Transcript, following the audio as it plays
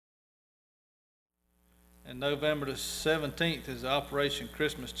And November the 17th is the Operation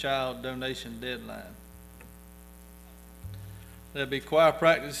Christmas Child donation deadline. There'll be choir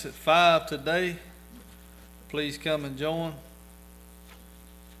practice at 5 today. Please come and join.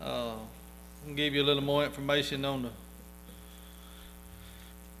 I'll give you a little more information on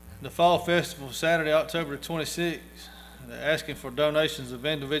the Fall Festival, Saturday, October 26th. They're asking for donations of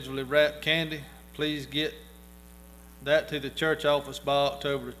individually wrapped candy. Please get that to the church office by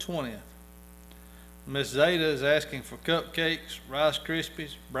October the 20th. Miss Zeta is asking for cupcakes, Rice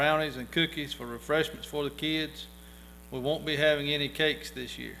Krispies, brownies, and cookies for refreshments for the kids. We won't be having any cakes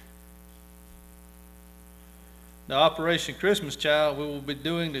this year. The Operation Christmas Child, we will be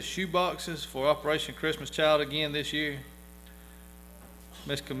doing the shoe boxes for Operation Christmas Child again this year.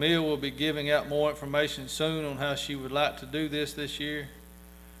 Miss Camille will be giving out more information soon on how she would like to do this year.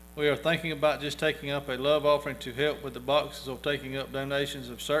 We are thinking about just taking up a love offering to help with the boxes, or taking up donations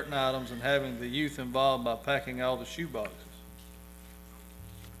of certain items and having the youth involved by packing all the shoe boxes.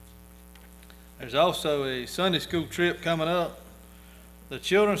 There's also a Sunday school trip coming up. The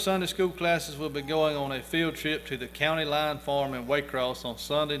children's Sunday school classes will be going on a field trip to the County Line Farm in Waycross on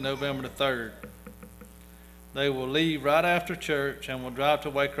Sunday, November the 3rd. They will leave right after church and will drive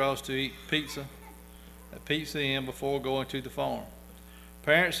to Waycross to eat pizza at Pizza Inn before going to the farm.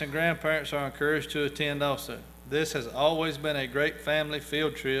 Parents and grandparents are encouraged to attend also. This has always been a great family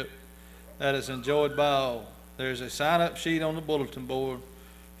field trip that is enjoyed by all. There is a sign-up sheet on the bulletin board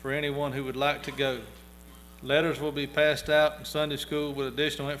for anyone who would like to go. Letters will be passed out in Sunday school with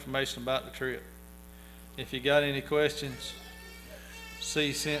additional information about the trip. If you got any questions,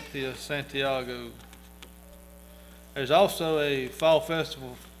 see Cynthia Santiago. There's also a fall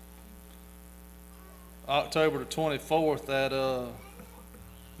festival October the 24th at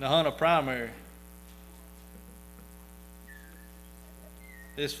Nahunta Primary.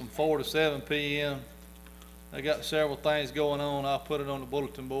 It's from 4 to 7 p.m. They got several things going on. I'll put it on the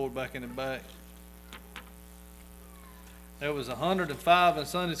bulletin board back in the back. There was 105 in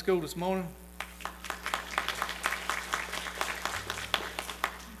Sunday school this morning.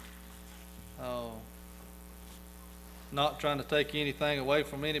 Not trying to take anything away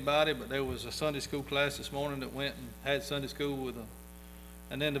from anybody, but there was a Sunday school class this morning that went and had Sunday school with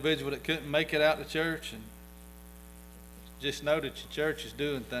an individual that couldn't make it out to church, and just know that your church is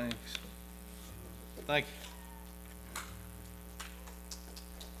doing things. Thank you.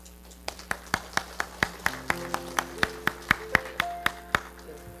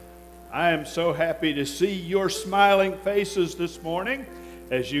 I am so happy to see your smiling faces this morning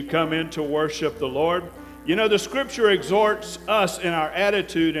as you come in to worship the Lord. You know, the scripture exhorts us in our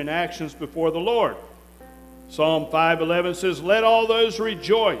attitude and actions before the Lord. Psalm 5:11 says, "Let all those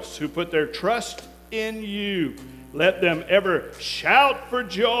rejoice who put their trust in you. Let them ever shout for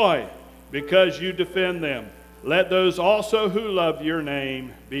joy because you defend them. Let those also who love your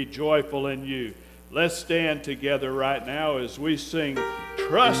name be joyful in you." Let's stand together right now as we sing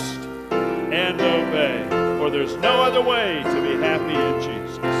 "Trust and Obey," for there's no other way to be happy in Jesus.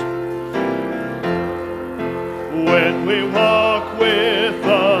 When we walk with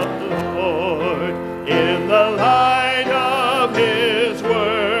the Lord in the light of His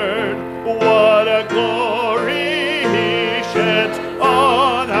word, what a glory He sheds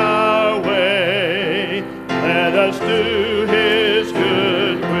on our way. Let us do His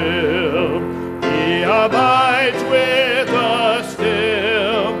good will. He abides with us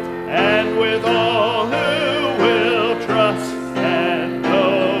still, and with all who will trust and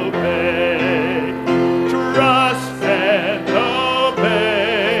obey. Trust and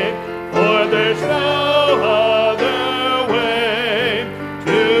obey, for there's no other way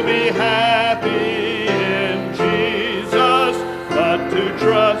to be happy in Jesus but to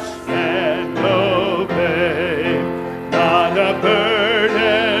trust and obey. Not a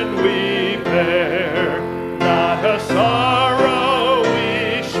burden we bear, not a sorrow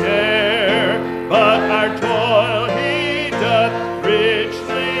we share, but our toil He doth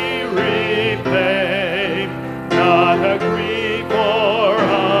richly repay. Not a grief or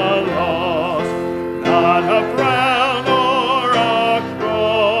a loss, not a frown or a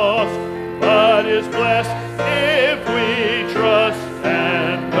cross, but is blessed if we trust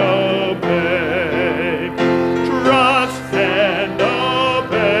and obey. Trust and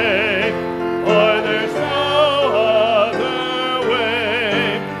obey, for there's no other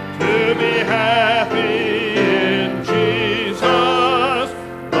way to be happy in Jesus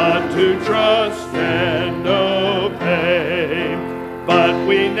but to trust and obey. But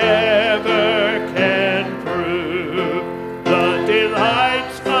we never can prove the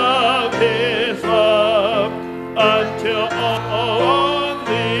delights of His love until on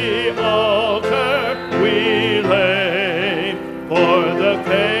the altar we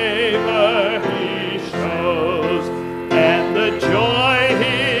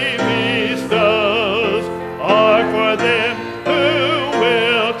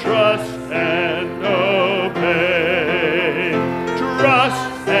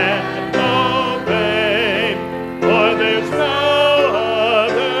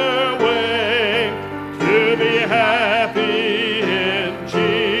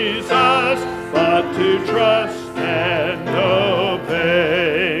trust and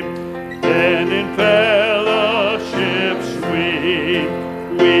obey. And in fellowship sweet,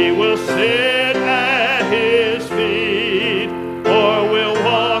 we will sit at his feet, or we'll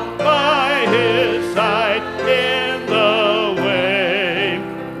walk by his side in the way.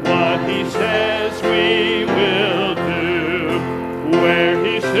 What he says we will do, where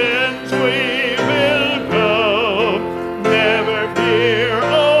he sends we will go. Never fear,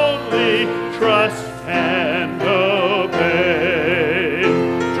 only trust and obey.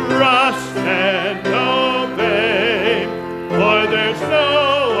 Trust and obey, for there's no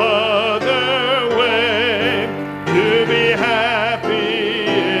other way to be happy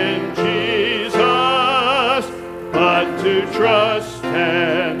in Jesus but to trust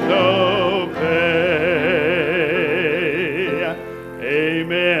and obey.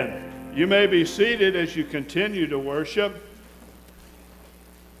 Amen. You may be seated as you continue to worship.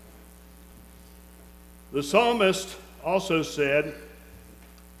 The psalmist also said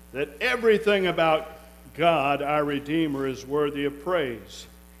that everything about God, our Redeemer, is worthy of praise.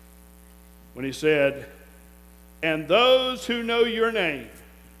 When he said, "And those who know your name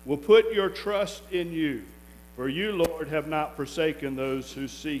will put your trust in you, for you, Lord, have not forsaken those who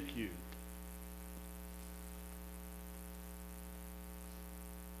seek you."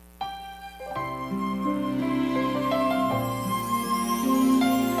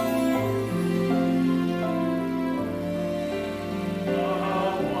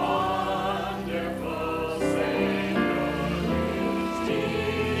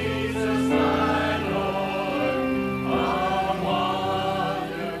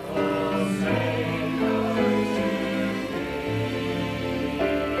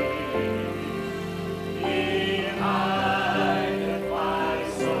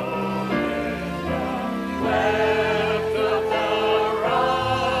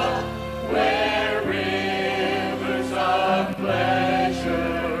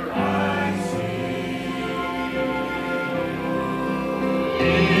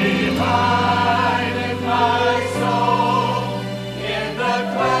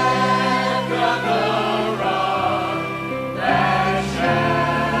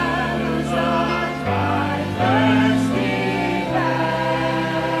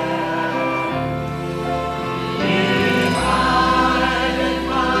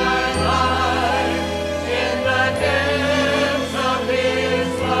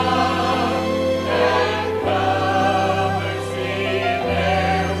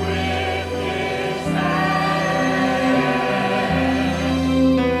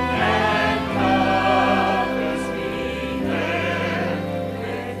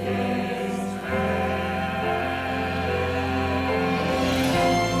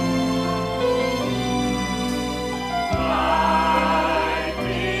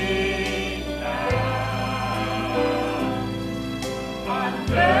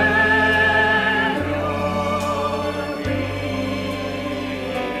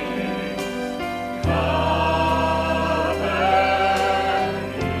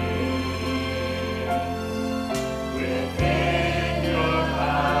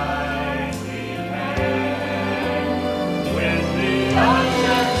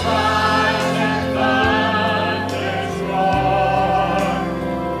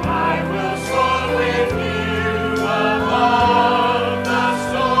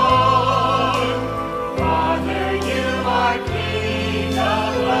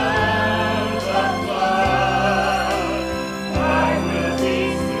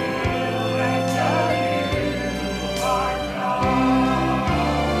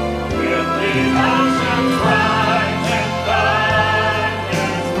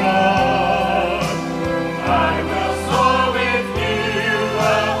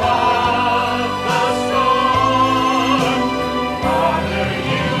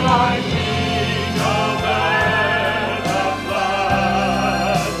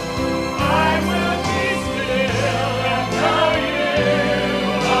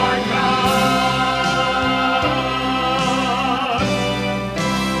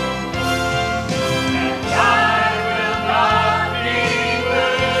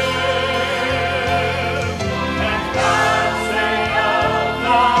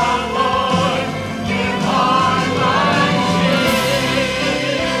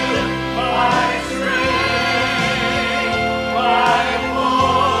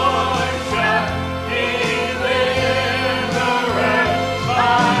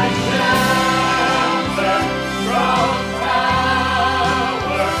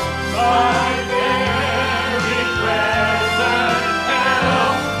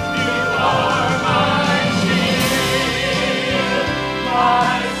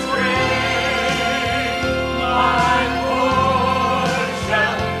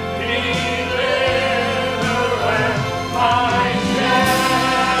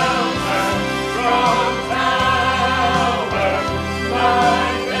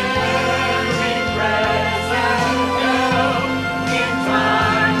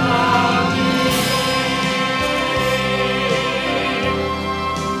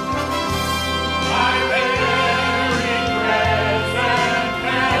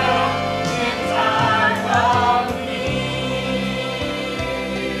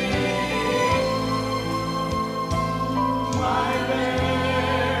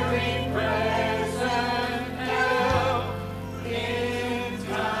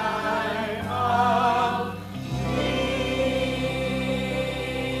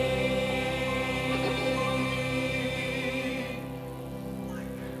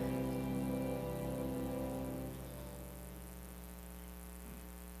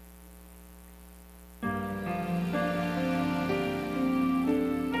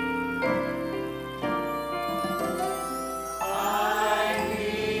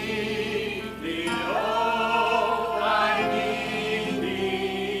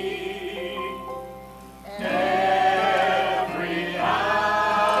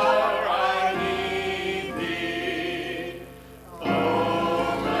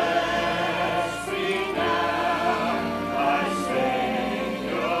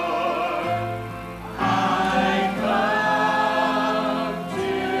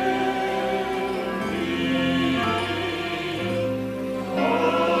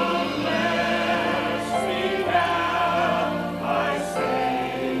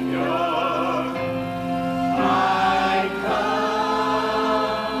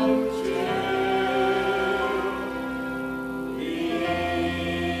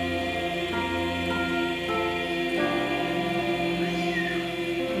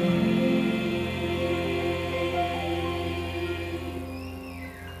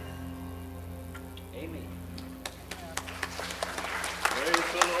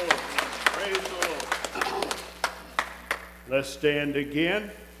 Let's stand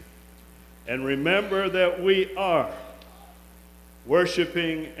again and remember that we are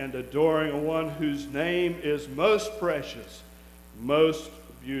worshiping and adoring one whose name is most precious, most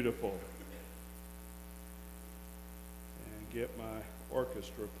beautiful. And get my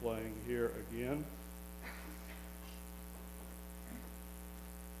orchestra playing here again.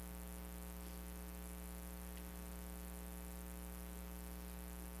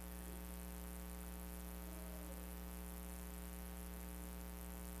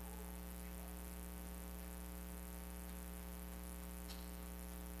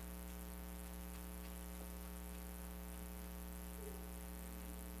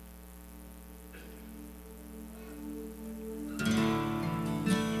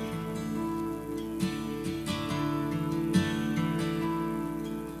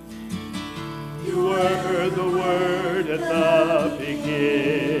 You were the Word at the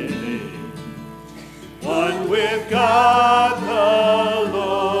beginning, one with God the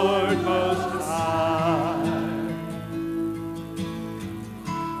Lord Most High.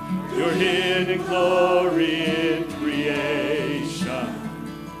 Your hidden glory in creation,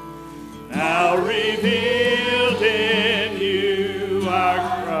 now revealed in you our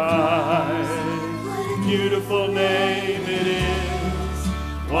Christ. Beautiful name it is.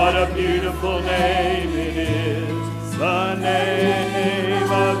 What a beautiful name it is, the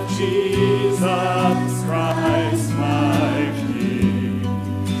name of Jesus Christ, my King.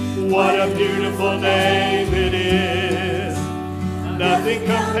 What a beautiful name it is, nothing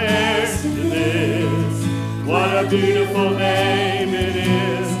compares to this. What a beautiful name it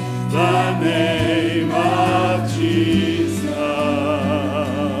is, the name of Jesus.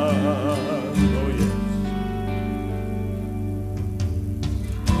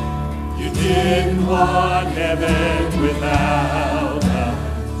 Didn't want heaven without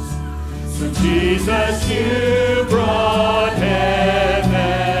us, so Jesus, you brought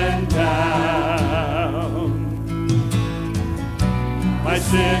heaven down. My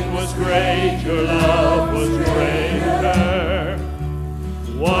sin was great, your love was greater.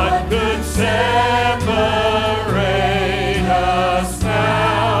 What could separate us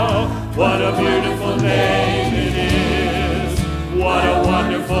now? What a beautiful name it is, what a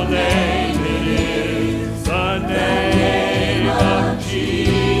wonderful name. The name of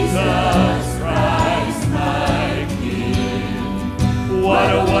Jesus Christ, my King. What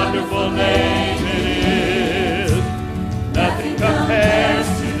a wonderful name it is. Nothing compares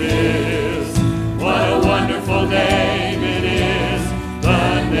to this. What a wonderful name it is.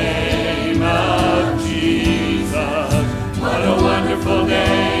 The name of Jesus. What a wonderful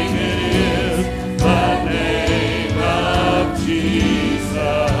name it is. The name of Jesus.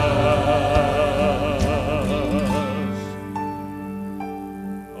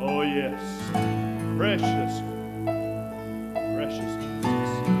 Precious, precious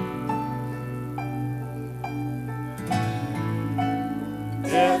Jesus.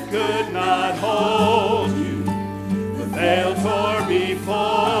 Death could not hold you, the veil tore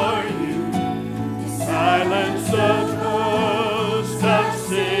before you, silence the ghost of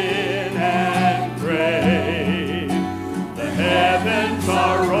sin and grave. The heavens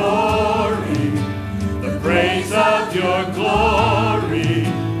are roaring, the praise of your glory.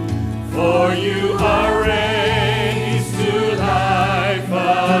 For you are raised to life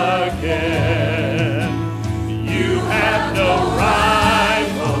again. You have no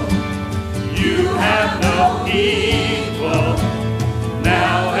rival, you have no equal,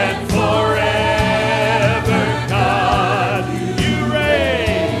 now and forever, God, you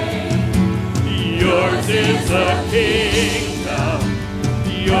reign. Yours is the kingdom,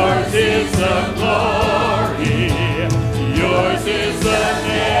 yours is the glory, yours is the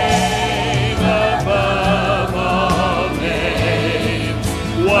name. Above all names,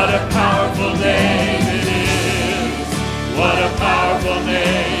 what a powerful name it is, what a powerful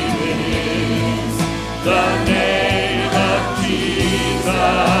name it is, the name of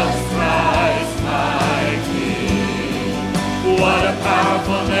Jesus Christ, my King. What a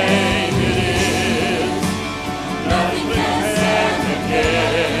powerful name it is, nothing can stand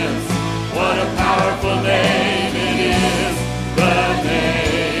against, what a powerful name it is, the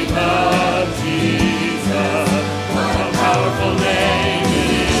name of Jesus. What a powerful name it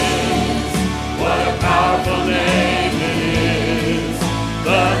is. What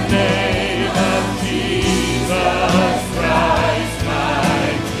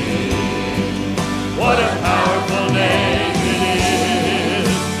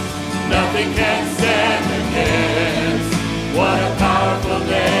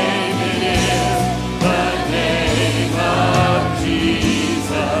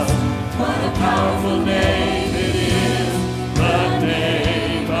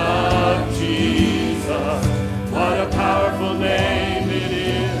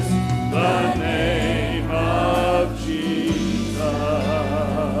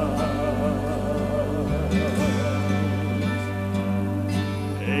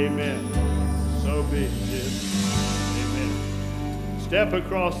Amen. So be it. Amen. Step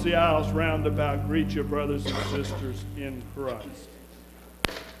across the aisles roundabout. Greet your brothers and sisters in Christ.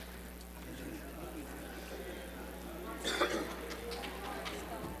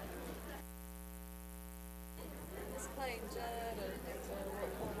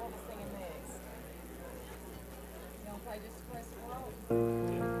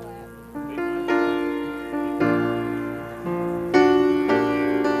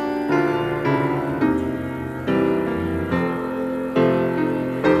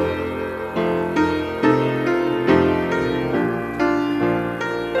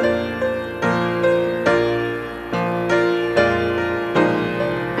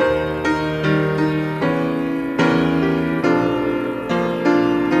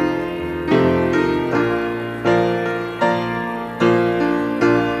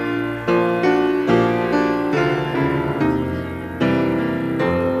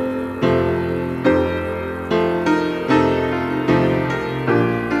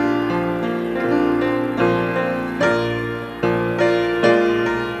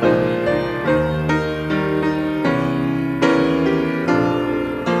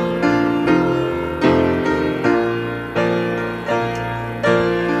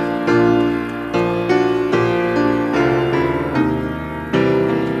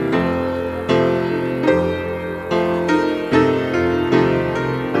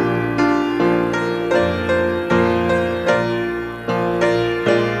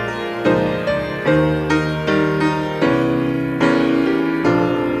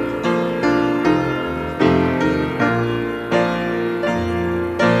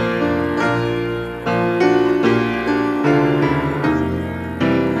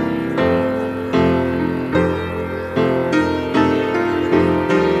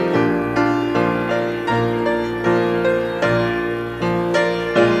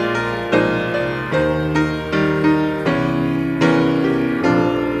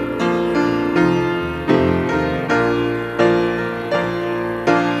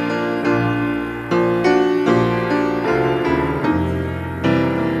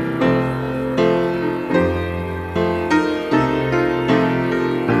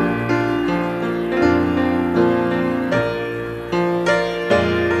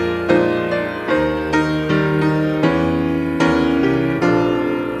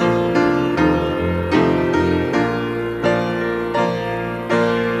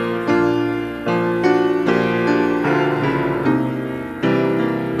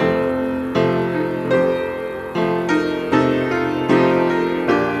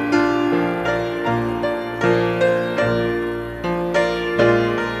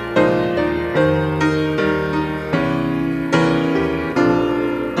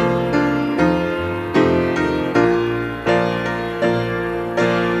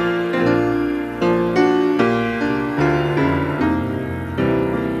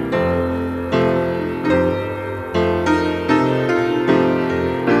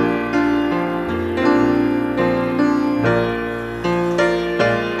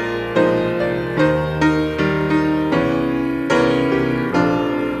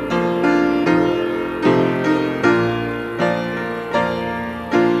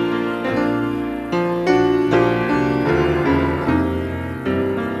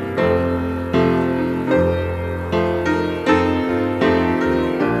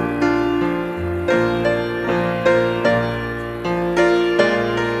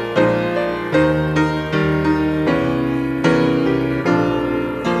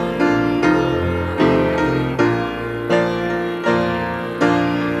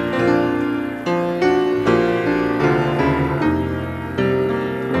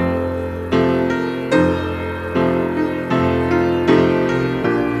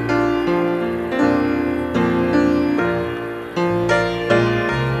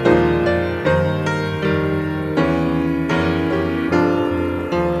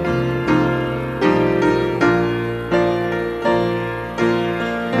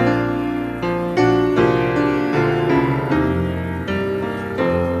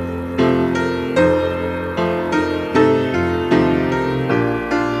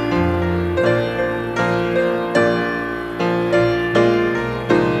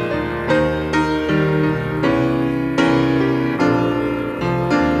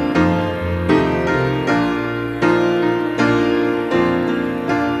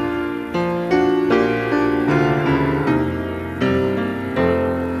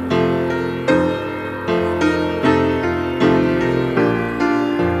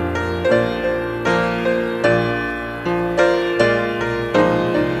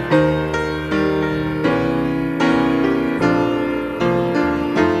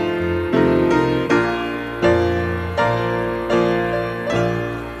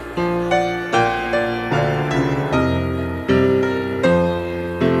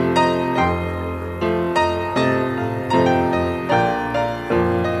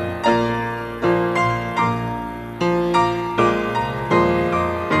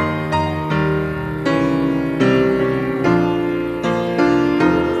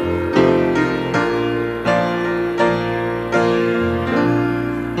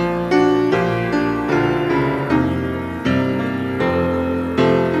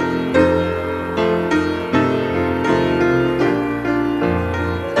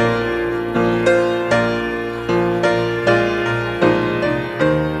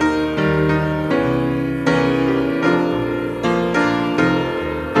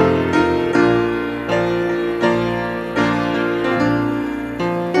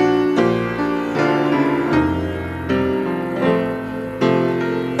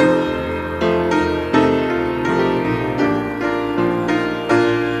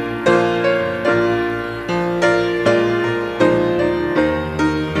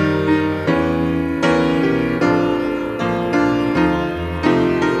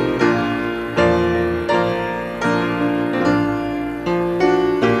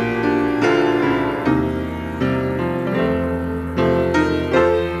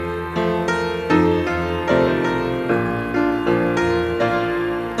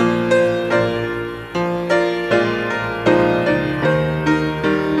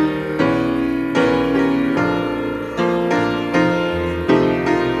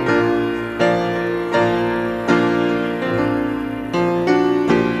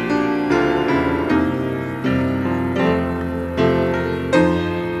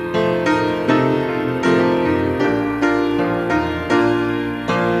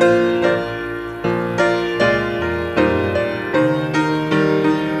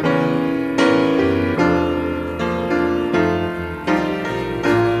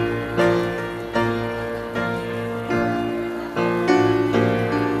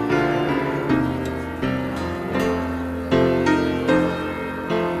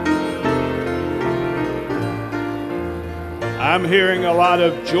 I'm hearing a lot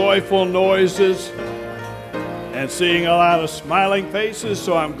of joyful noises and seeing a lot of smiling faces,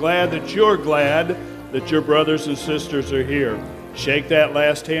 so I'm glad that you're glad that your brothers and sisters are here. Shake that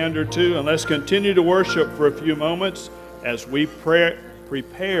last hand or two, and let's continue to worship for a few moments as we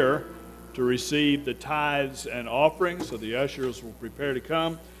prepare to receive the tithes and offerings, so the ushers will prepare to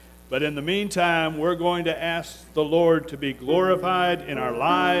come. But in the meantime, we're going to ask the Lord to be glorified in our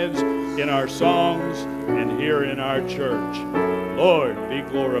lives, in our songs, and here in our church. Lord, be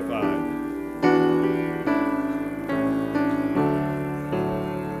glorified.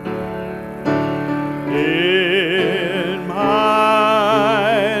 In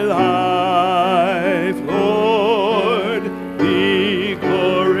my life, Lord, be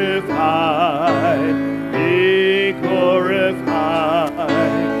glorified, be glorified.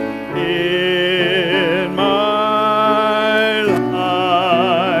 In my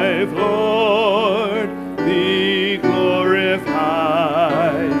life, Lord, be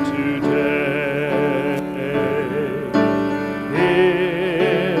glorified today.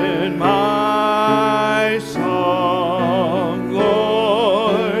 In my song,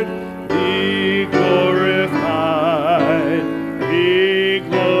 Lord, be glorified, be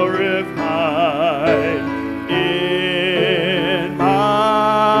glorified. In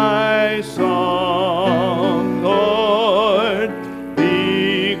my song, Lord,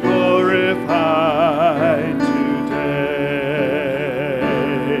 be glorified today.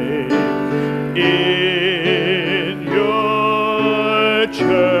 In your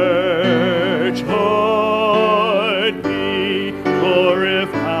church, Lord, be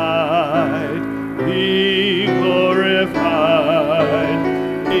glorified, be glorified.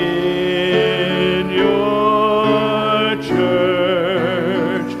 In your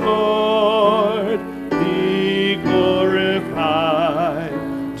church, Lord, be glorified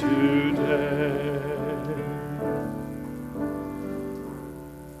today.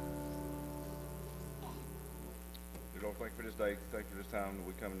 Lord, thank you for this day. Thank you for this time that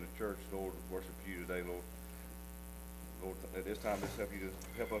we come into church, Lord, to worship you today, Lord. Lord, at this time, let's help you to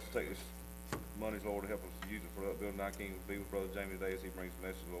help us take this money, Lord, to help us use it for the upbuilding our kingdom. Be with Brother Jamie today as he brings the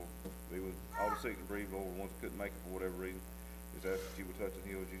message, Lord. Be with all the sick and bereaved, Lord, the ones that couldn't make it for whatever reason. Just ask that you would touch and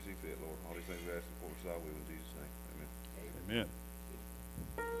heal as you see fit, Lord. All these things we ask for, which I will in Jesus' name. Amen. Amen.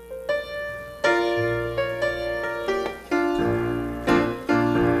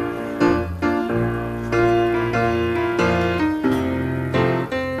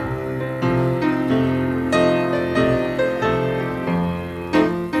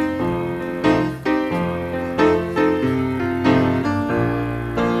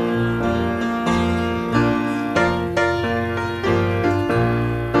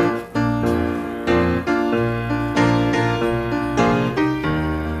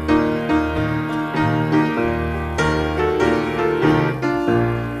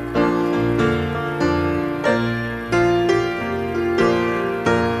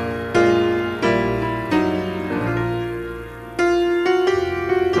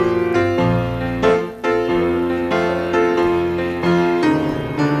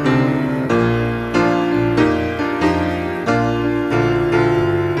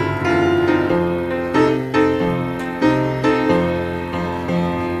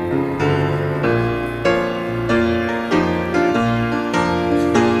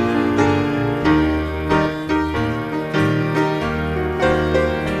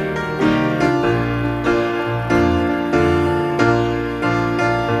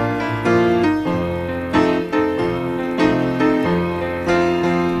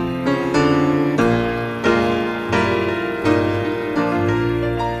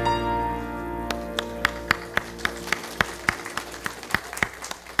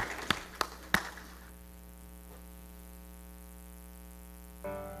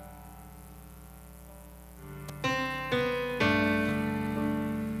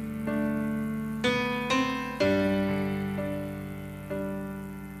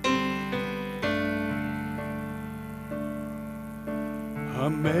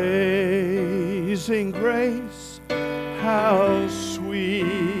 Amazing grace, how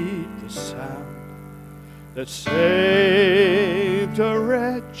sweet the sound that saved a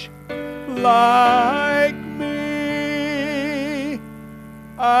wretch like me.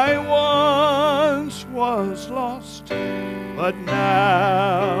 I once was lost, but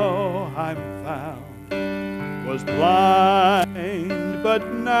now I'm found. Was blind,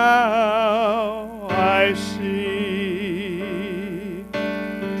 but now I see.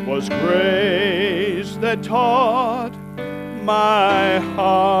 'Twas grace that taught my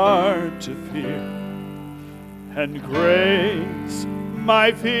heart to fear, and grace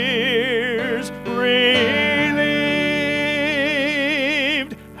my fears relieved.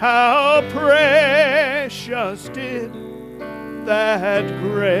 how precious did that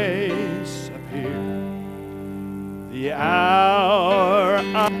grace appear. The hour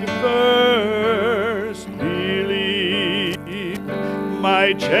I first believed,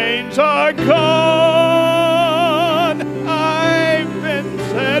 my chains are gone, I've been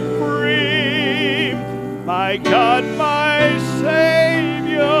set free. My God, my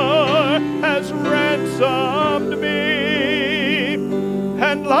Savior has ransomed me,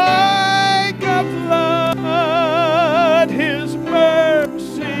 and like a flood His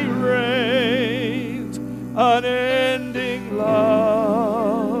mercy reigns, unending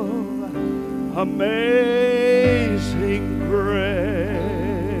love, amazing grace.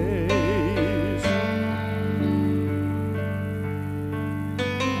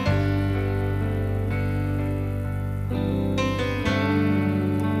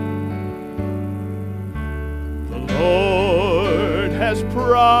 The Lord has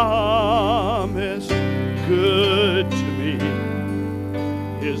promised good to me.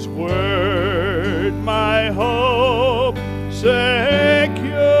 His word my hope secures.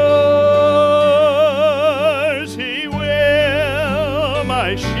 He will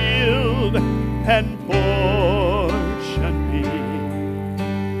my shield and portion be,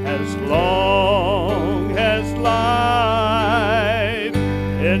 as long as life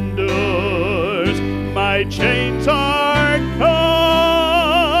endures. My chains are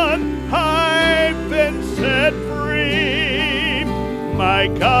gone, I've been set free. My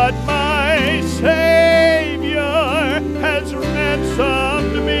God, my Savior has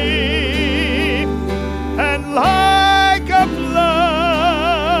ransomed me, and like a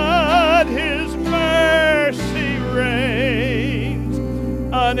flood His mercy reigns,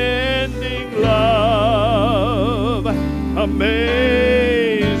 unending love,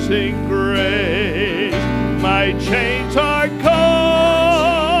 amazing grace. My chains are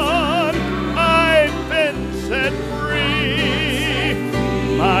gone, I've been set free.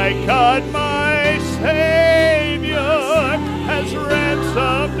 My God, my Savior has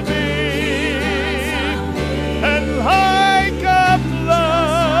ransomed me, and like a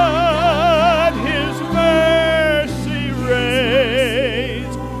flood His mercy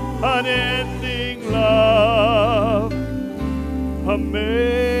reigns, unending love,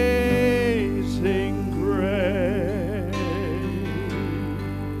 amazing grace.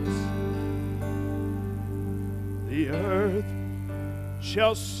 The earth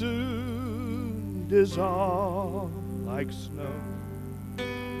shall soon dissolve like snow,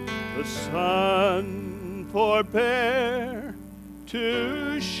 the sun forbear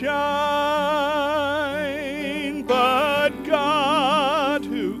to shine, but God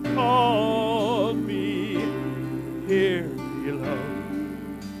who called me here below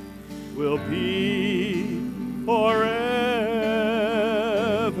will be forever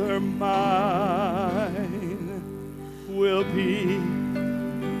mine, will be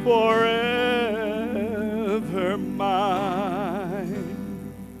forever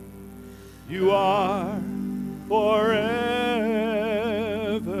mine. You are forever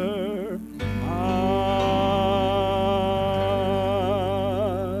mine.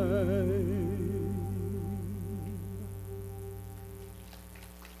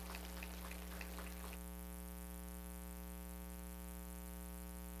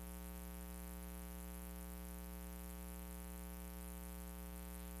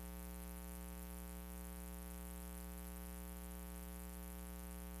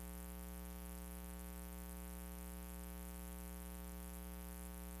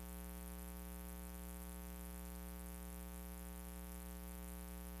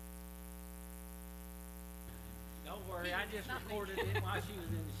 Don't worry, I just recorded it while she was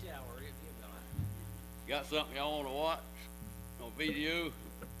in the shower. It'll be all right. Got something y'all want to watch on video?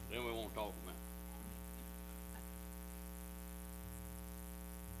 Then we won't talk about it.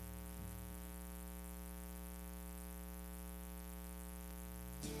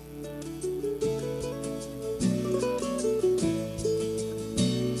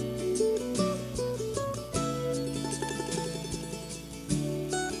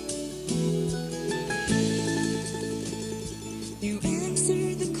 You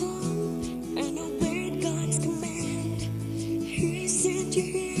answered the call and obeyed God's command. He sent you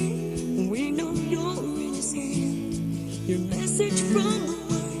here. We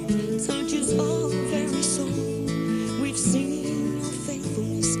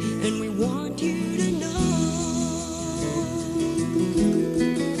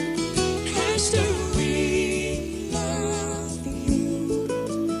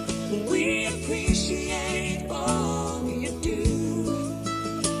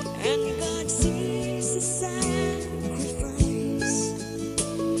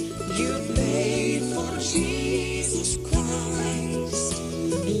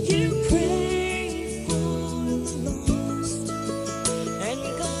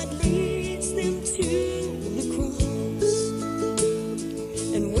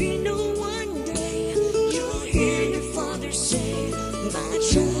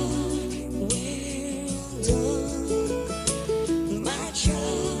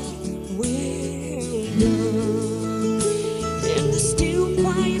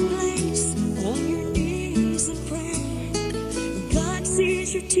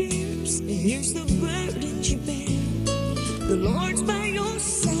Here's the burden you bear. The Lord's by your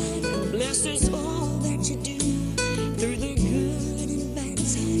side. Blesses all that you do. Through the good and bad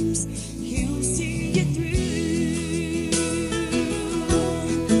times, He'll see you through.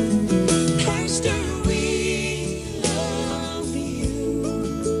 Pastor, we love you.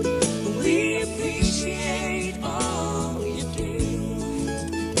 We appreciate all you do.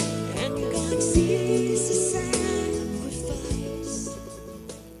 And God sees the sacrifice.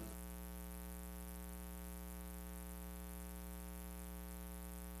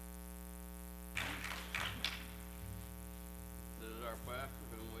 This is our pastor,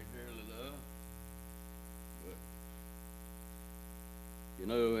 whom we dearly love. But, you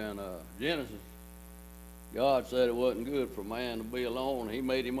know, in Genesis, God said it wasn't good for man to be alone. He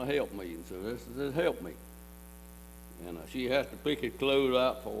made him a helpmeet, and so this is his helpmeet. And she has to pick his clothes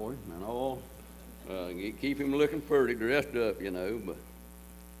out for him and all. Keep him looking pretty, dressed up, you know. But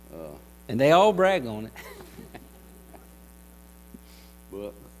And they all brag on it.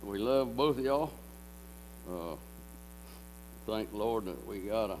 But we love both of y'all. Thank the Lord that we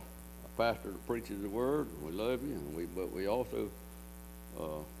got a pastor that preaches the word. We love you, and but we also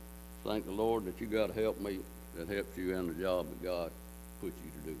thank the Lord that you got a helpmeet that helps you in the job that God put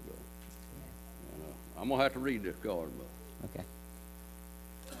you to do, brother. And, I'm gonna have to read this card, brother. Okay.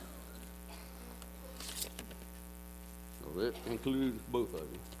 So that includes both of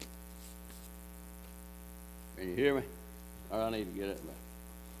you. Can you hear me? All right, I need to get it back.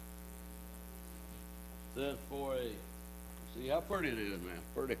 Says for a, see how pretty it is, man.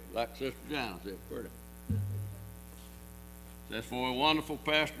 Pretty, like Sister Jana said, pretty. Says for a wonderful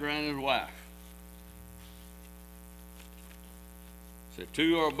pastor and his wife. Said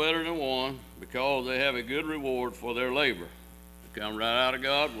two are better than one because they have a good reward for their labor. It come right out of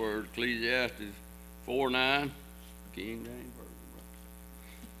God's word, Ecclesiastes 4:9, King James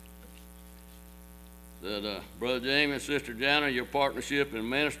Version. Said, Brother Jamie and Sister Jana, your partnership in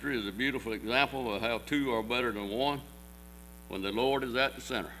ministry is a beautiful example of how two are better than one when the Lord is at the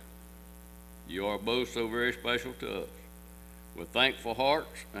center. You are both so very special to us. With thankful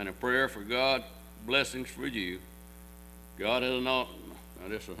hearts and a prayer for God's blessings for you, God has not, now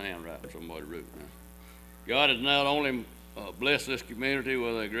this is handwriting somebody wrote now. God has not only blessed this community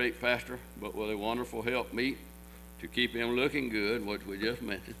with a great pastor, but with a wonderful helpmeet to keep him looking good, which we just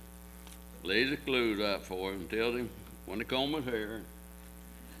mentioned. Lays his clothes out for him and tells him when to comb his hair.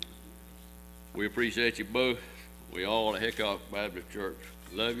 We appreciate you both. We all at Hickox Baptist Church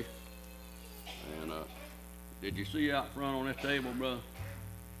love you. And did you see out front on this table, brother?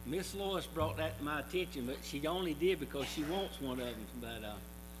 Miss Lois brought that to my attention, but she only did because she wants one of them. But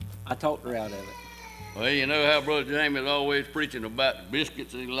I talked her out of it. Well, you know how Brother Jamie is always preaching about the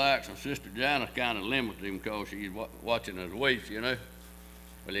biscuits he likes, and Sister Jana kind of limits him because she's watching his weight, you know.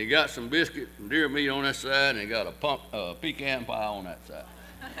 Well, he got some biscuit and deer meat on this side, and he got a pecan pie on that side.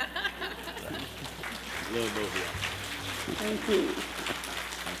 Love both of y'all. Thank you.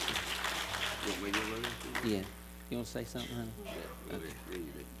 You want me to get ready? Yeah. You want to say something, honey? Yeah, okay.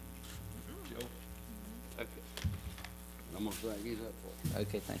 Joe? Okay. I'm going to thank you up for it.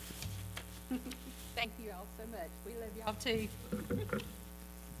 Okay, thank you. Thank you all so much. We love y'all too. I'm going to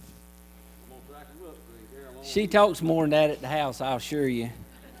back him up so you hear him on. She talks more than that at the house, I'll assure you.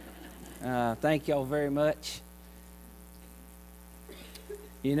 Thank y'all very much.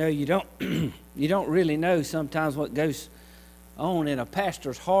 You know, you don't really know sometimes what goes on in a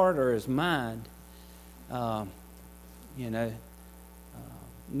pastor's heart or his mind. You know,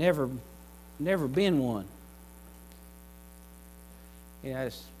 never been one. Yeah,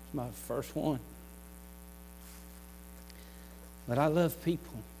 it's my first one. But I love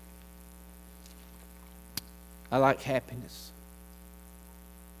people. I like happiness.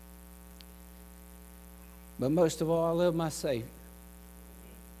 But most of all, I love my Savior.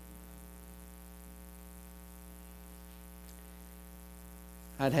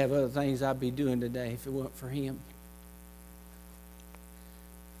 I'd have other things I'd be doing today if it weren't for Him.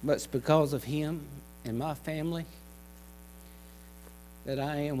 But it's because of Him and my family that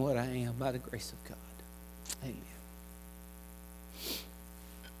I am what I am by the grace of God. Amen.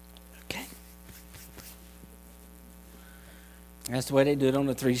 Okay. That's the way they do it on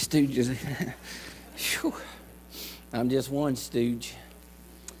the Three Stooges. Whew. I'm just one stooge.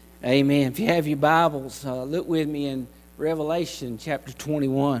 Amen. If you have your Bibles, look with me in Revelation chapter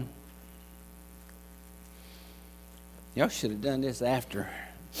 21. Y'all should have done this after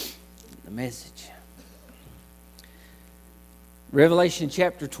the message. Revelation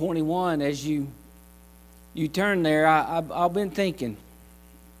chapter 21, as you turn there, I've been thinking,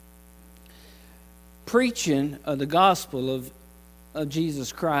 preaching of the gospel of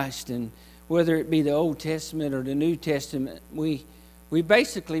Jesus Christ. And whether it be the Old Testament or the New Testament, we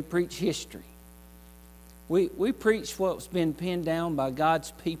basically preach history. We preach what's been penned down by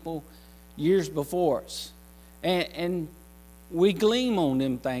God's people years before us. And we gleam on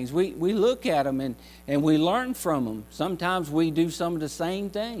them things. We look at them and we learn from them. Sometimes we do some of the same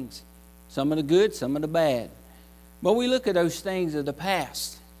things. Some of the good, some of the bad. But we look at those things of the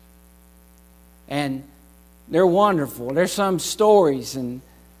past. And they're wonderful. There's some stories, and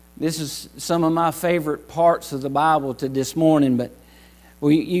this is some of my favorite parts of the Bible to this morning, but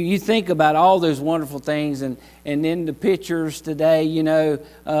you think about all those wonderful things, and then the pictures today,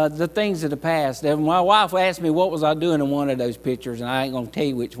 the things of the past. And my wife asked me what was I doing in one of those pictures, and I ain't going to tell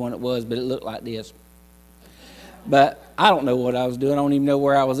you which one it was, but it looked like this. But I don't know what I was doing. I don't even know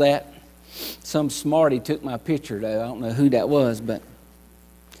where I was at. Some smarty took my picture, though. I don't know who that was, but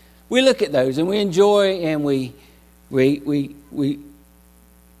we look at those, and we enjoy, and we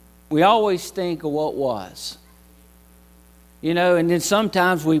always think of what was. And then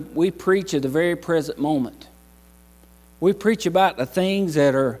sometimes we preach at the very present moment. We preach about the things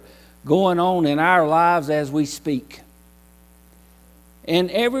that are going on in our lives as we speak.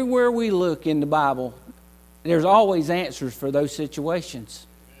 And everywhere we look in the Bible, there's always answers for those situations.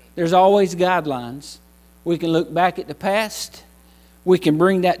 There's always guidelines. We can look back at the past. We can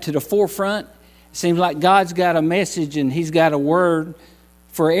bring that to the forefront. It seems like God's got a message and He's got a word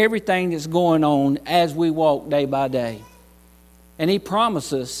for everything that's going on as we walk day by day. And He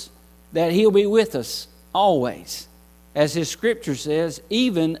promises that He'll be with us always, as His Scripture says,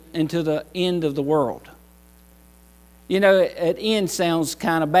 even until the end of the world. At end sounds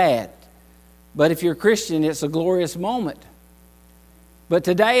kind of bad, but if you're a Christian, it's a glorious moment. But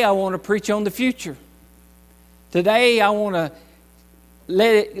today I want to preach on the future. Today I want to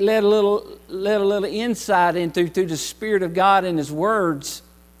let a little insight into through the Spirit of God and His words.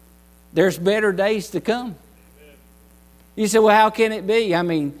 There's better days to come. You say, well, how can it be? I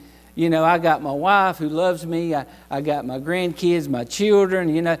mean, I got my wife who loves me. I got my grandkids, my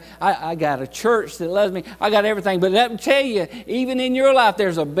children. I got a church that loves me. I got everything. But let me tell you, even in your life,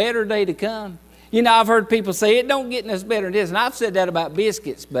 there's a better day to come. I've heard people say, it don't get us better than this. And I've said that about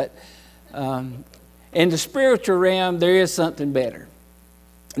biscuits. But in the spiritual realm, there is something better.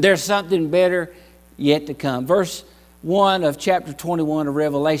 There's something better yet to come. Verse 1 of chapter 21 of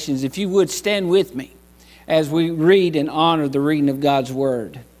Revelations, if you would stand with me as we read and honor the reading of God's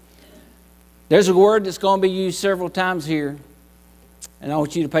Word. There's a word that's going to be used several times here, and I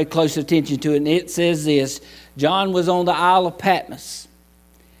want you to pay close attention to it. And it says this: John was on the Isle of Patmos,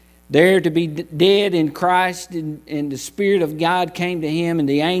 there to be dead in Christ, and the Spirit of God came to him, and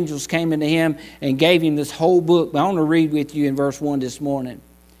the angels came into him and gave him this whole book. But I want to read with you in verse 1 this morning.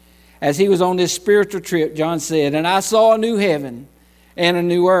 As he was on this spiritual trip, John said, "And I saw a new heaven and a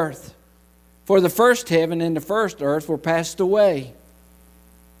new earth. For the first heaven and the first earth were passed away,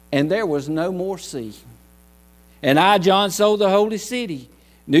 and there was no more sea. And I, John, saw the holy city,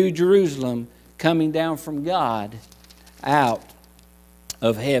 New Jerusalem, coming down from God out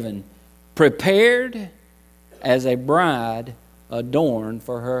of heaven, prepared as a bride adorned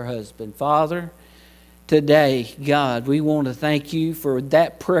for her husband." Father, today, God, we want to thank you for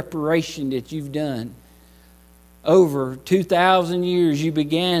that preparation that you've done. Over 2,000 years, you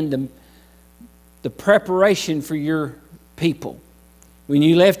began the preparation for your people. When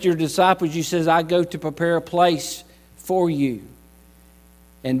you left your disciples, you said, "I go to prepare a place for you.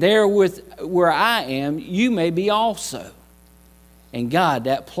 And there where I am, you may be also." And God,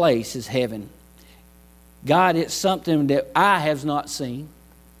 that place is heaven. God, it's something that eye has not seen,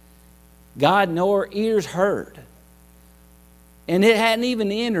 God, nor ears heard. And it hadn't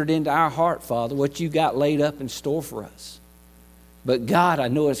even entered into our heart, Father, what you got laid up in store for us. But God, I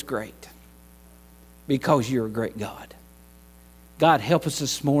know it's great, because you're a great God. God, help us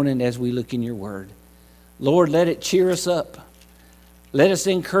this morning as we look in your word. Lord, let it cheer us up. Let us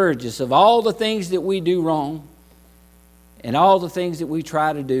encourage us of all the things that we do wrong and all the things that we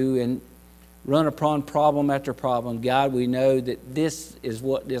try to do and run upon problem after problem. God, we know that this is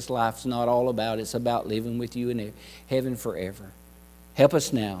what this life's not all about. It's about living with you in heaven forever. Help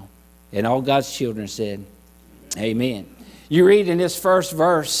us now. And all God's children said, amen. You read in this first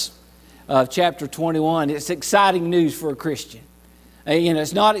verse of chapter 21, it's exciting news for a Christian.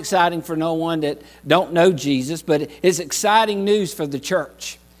 It's not exciting for no one that don't know Jesus, but it's exciting news for the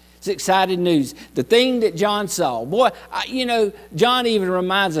church. It's exciting news. The thing that John saw. Boy, John even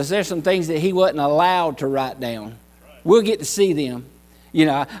reminds us there's some things that he wasn't allowed to write down. We'll get to see them.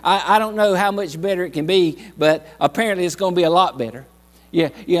 I don't know how much better it can be, but apparently it's going to be a lot better. Yeah,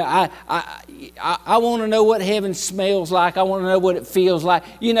 yeah. I want to know what heaven smells like. I want to know what it feels like.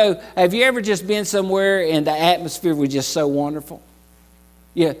 You know, have you ever just been somewhere and the atmosphere was just so wonderful?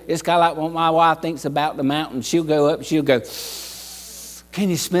 Yeah, it's kind of like when my wife thinks about the mountain. She'll go up and she'll go, "Can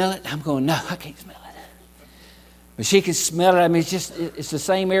you smell it?" I'm going, "No, I can't smell it." But she can smell it. I mean, it's the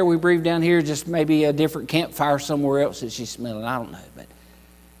same air we breathe down here, just maybe a different campfire somewhere else that she's smelling. I don't know, but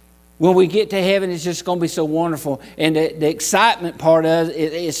when we get to heaven, it's just going to be so wonderful. And the excitement part of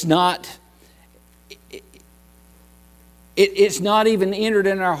it, it's not even entered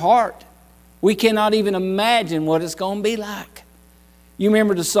in our heart. We cannot even imagine what it's going to be like. You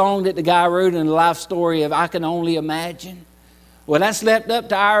remember the song that the guy wrote in the life story of "I Can Only Imagine"? Well, that's left up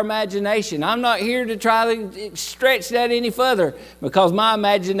to our imagination. I'm not here to try to stretch that any further because my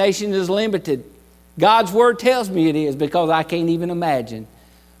imagination is limited. God's Word tells me it is, because I can't even imagine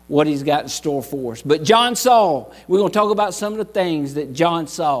what He's got in store for us. But John saw. We're going to talk about some of the things that John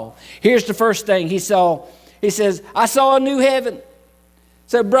saw. Here's the first thing he saw. He says, "I saw a new heaven."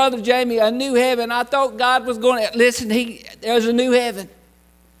 So, Brother Jamie, a new heaven. I thought God was going to, listen, there's a new heaven.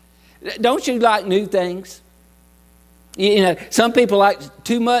 Don't you like new things? You know, some people like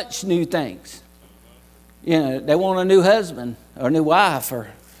too much new things. You know, they want a new husband or a new wife or,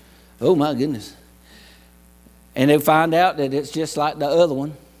 oh my goodness. And they find out that it's just like the other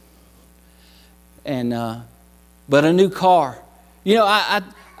one. And, but a new car. You know,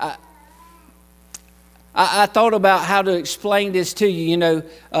 I thought about how to explain this to you. You know,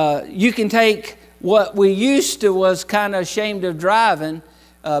 you can take what we used to was kind of ashamed of driving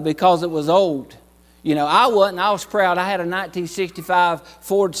because it was old. You know, I wasn't. I was proud. I had a 1965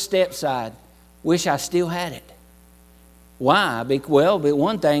 Ford Stepside. Wish I still had it. Why? Well, but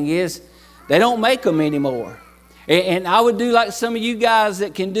one thing is they don't make them anymore. And I would do like some of you guys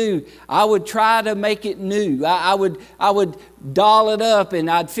that can do. I would try to make it new. I would doll it up and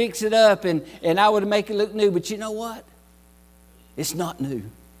I'd fix it up and I would make it look new. But you know what? It's not new.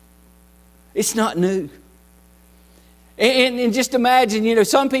 It's not new. And just imagine, you know,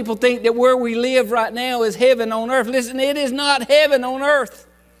 some people think that where we live right now is heaven on earth. Listen, it is not heaven on earth.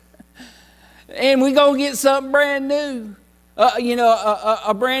 And we're going to get something brand new. You know,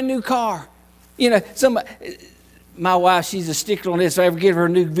 a brand new car. You know, my wife, she's a stickler on this. If I ever give her a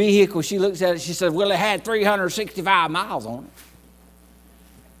new vehicle, she looks at it, she says, "Well, it had 365 miles on it."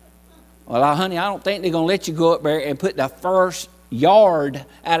 Well, honey, I don't think they're going to let you go up there and put the first yard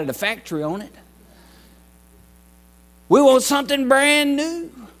out of the factory on it. We want something brand new.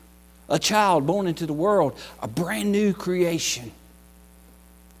 A child born into the world, a brand new creation.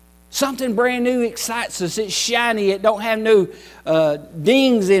 Something brand new excites us. It's shiny. It don't have no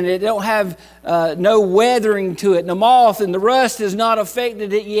dings in it. It don't have no weathering to it. The moth and the rust has not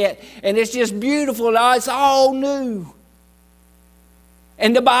affected it yet. And it's just beautiful. It's all new.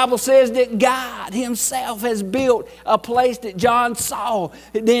 And the Bible says that God Himself has built a place that John saw.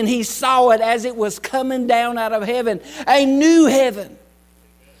 Then he saw it as it was coming down out of heaven. A new heaven.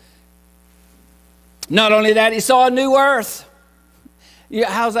 Not only that, he saw a new earth.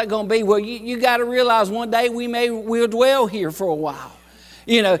 How's that going to be? Well, you got to realize one day we'll dwell here for a while.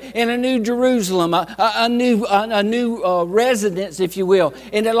 You know, in a new Jerusalem, a new residence, if you will.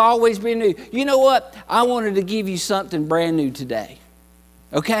 And it'll always be new. You know what? I wanted to give you something brand new today.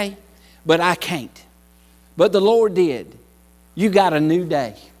 Okay? But I can't. But the Lord did. You got a new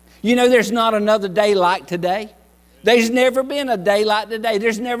day. You know, there's not another day like today. There's never been a day like today.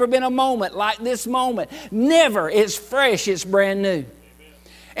 There's never been a moment like this moment. Never. It's fresh. It's brand new.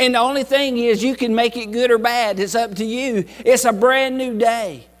 And the only thing is you can make it good or bad. It's up to you. It's a brand new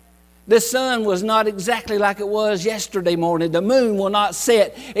day. The sun was not exactly like it was yesterday morning. The moon will not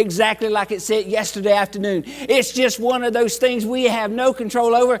set exactly like it set yesterday afternoon. It's just one of those things we have no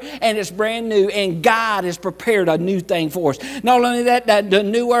control over, and it's brand new. And God has prepared a new thing for us. Not only that, the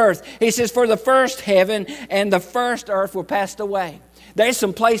new earth. He says, "For the first heaven and the first earth were passed away." There's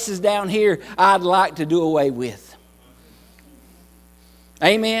some places down here I'd like to do away with.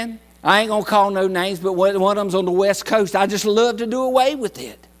 Amen. I ain't going to call no names, but one of them's on the West Coast. I just love to do away with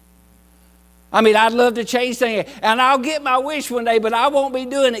it. I mean, I'd love to change things. And I'll get my wish one day, but I won't be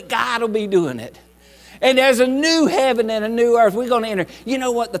doing it. God will be doing it. And there's a new heaven and a new earth. We're going to enter. You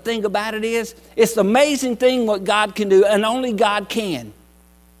know what the thing about it is? It's the amazing thing what God can do, and only God can.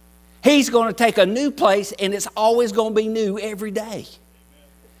 He's going to take a new place, and it's always going to be new every day.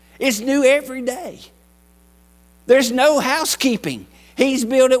 It's new every day. There's no housekeeping. He's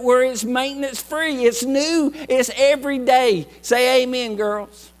built it where it's maintenance free. It's new. It's every day. Say amen,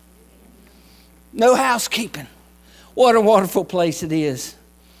 girls. No housekeeping. What a wonderful place it is.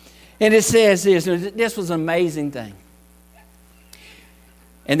 And it says this was an amazing thing.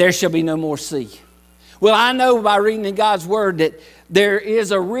 and there shall be no more sea. Well, I know by reading in God's Word that there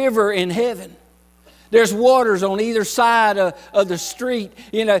is a river in heaven. There's waters on either side of the street.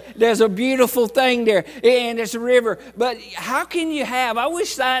 You know, there's a beautiful thing there, and it's a river. But how can you have, I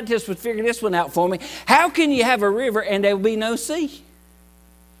wish scientists would figure this one out for me. How can you have a river and there will be no sea?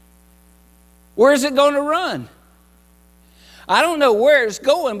 Where is it going to run? I don't know where it's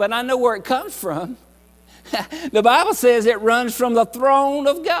going, but I know where it comes from. The Bible says it runs from the throne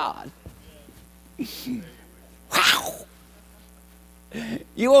of God. Wow.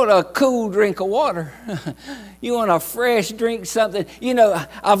 You want a cool drink of water. You want a fresh drink, something. You know,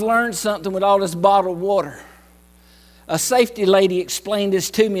 I've learned something with all this bottled water. A safety lady explained this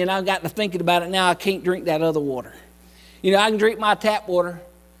to me, and I got to thinking about it now. I can't drink that other water. You know, I can drink my tap water.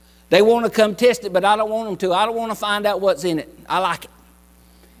 They want to come test it, but I don't want them to. I don't want to find out what's in it. I like it.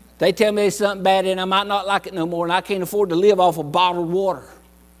 They tell me there's something bad in it, I might not like it no more, and I can't afford to live off of bottled water.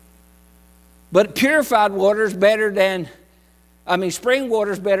 But purified water is better than, spring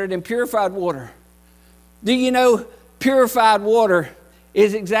water is better than purified water. Do you know purified water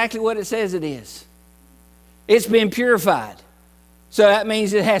is exactly what it says it is? It's been purified. So that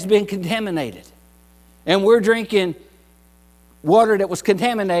means it has been contaminated. And we're drinking water that was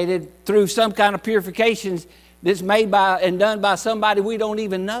contaminated through some kind of purifications that's made by and done by somebody we don't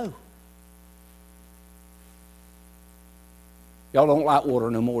even know. Y'all don't like water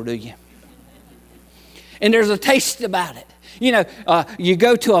no more, do you? And there's a taste about it. You know, you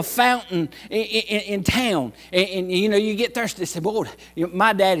go to a fountain in town, and you know, you get thirsty. Say, boy, you know,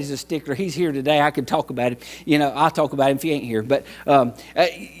 my daddy's a stickler. He's here today. I could talk about him. You know, I'll talk about him if he ain't here. But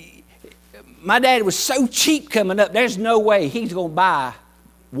my daddy was so cheap coming up. There's no way he's going to buy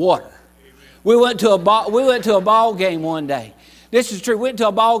water. We went to a ball game one day. This is true. We went to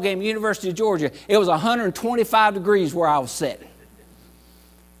a ball game, University of Georgia. It was 125 degrees where I was sitting.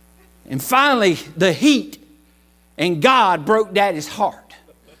 And finally, the heat and God broke Daddy's heart.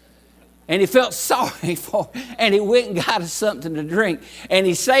 And he felt sorry for it. And he went and got us something to drink. And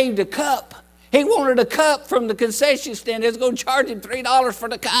he saved a cup. He wanted a cup from the concession stand. They was going to charge him $3 for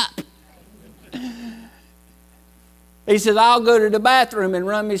the cup. He said, I'll go to the bathroom and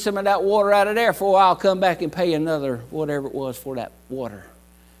run me some of that water out of there before I'll come back and pay another whatever it was for that water.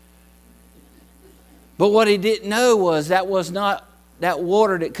 But what he didn't know was that was not that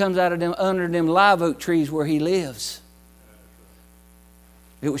water that comes out of them under them live oak trees where he lives.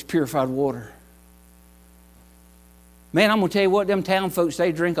 It was purified water. Man, I'm going to tell you what, them town folks,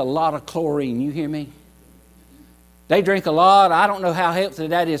 they drink a lot of chlorine. You hear me? They drink a lot. I don't know how healthy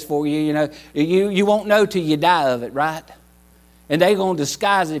that is for you. You know, you won't know till you die of it, right? And they're going to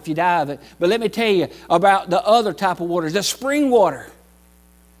disguise it if you die of it. But let me tell you about the other type of water, the spring water.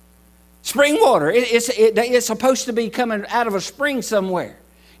 Spring water, it's supposed to be coming out of a spring somewhere.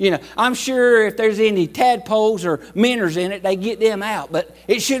 You know, I'm sure if there's any tadpoles or minnows in it, they get them out. But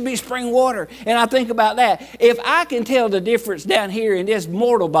it should be spring water. And I think about that. If I can tell the difference down here in this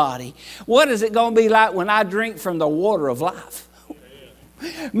mortal body, what is it going to be like when I drink from the water of life?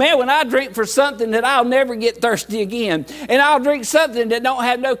 Man, when I drink for something that I'll never get thirsty again, and I'll drink something that don't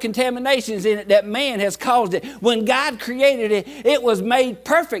have no contaminations in it that man has caused it. When God created it, it was made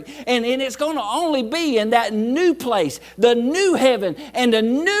perfect, and it's going to only be in that new place, the new heaven and the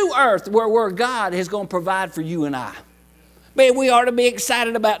new earth where God is going to provide for you and I. Man, we ought to be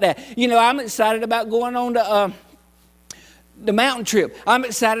excited about that. You know, I'm excited about going on to the mountain trip. I'm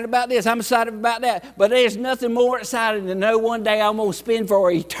excited about this. I'm excited about that. But there's nothing more exciting than know one day I'm going to spend for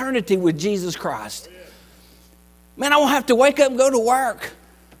eternity with Jesus Christ. Man, I won't have to wake up and go to work.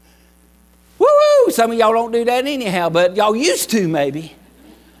 Woo-hoo! Some of y'all don't do that anyhow, but y'all used to maybe.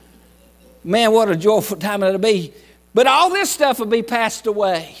 Man, what a joyful time it'll be. But all this stuff will be passed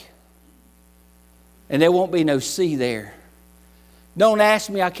away. And there won't be no sea there. Don't ask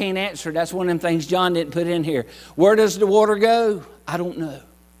me, I can't answer. That's one of them things John didn't put in here. Where does the water go? I don't know.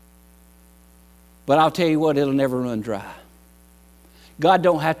 But I'll tell you what, it'll never run dry. God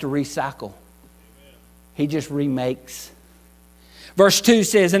don't have to recycle. He just remakes. Verse 2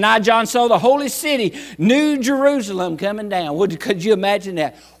 says, and I, John, saw the holy city, New Jerusalem, coming down. Could you imagine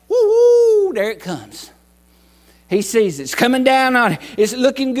that? Woo-hoo, there it comes. He sees it. It's coming down on it. It's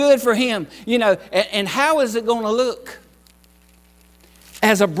looking good for him. You know, and how is it going to look?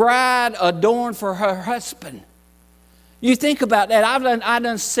 As a bride adorned for her husband. You think about that. I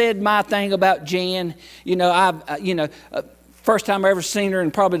done said my thing about Jan. You know, first time I ever seen her,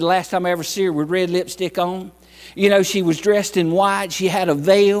 and probably the last time I ever see her with red lipstick on. You know, she was dressed in white. She had a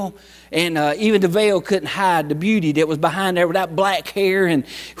veil, and even the veil couldn't hide the beauty that was behind there with that black hair. And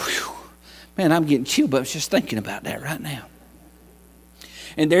whew, man, I'm getting chill bumps just thinking about that right now.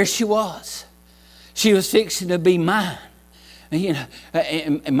 And there she was. She was fixing to be mine. You know,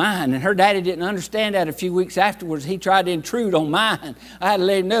 and mine. And her daddy didn't understand that. A few weeks afterwards, he tried to intrude on mine. I had to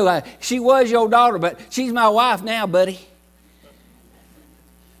let him know, she was your daughter, but she's my wife now, buddy.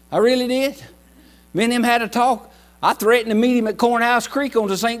 I really did. Me and him had a talk. I threatened to meet him at Cornhouse Creek on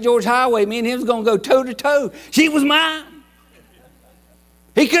the St. George Highway. Me and him was going to go toe to toe. She was mine.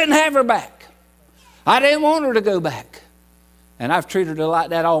 He couldn't have her back. I didn't want her to go back. And I've treated her like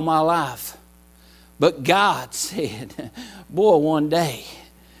that all my life. But God said, boy, one day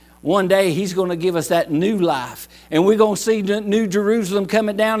He's going to give us that new life. And we're going to see New Jerusalem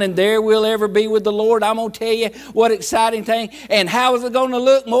coming down, and there we'll ever be with the Lord. I'm going to tell you what exciting thing. And how is it going to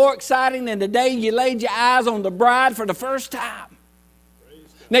look more exciting than the day you laid your eyes on the bride for the first time?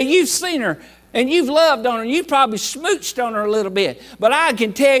 Now, you've seen her, and you've loved on her, and you've probably smooched on her a little bit. But I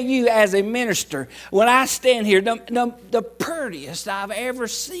can tell you as a minister, when I stand here, the prettiest I've ever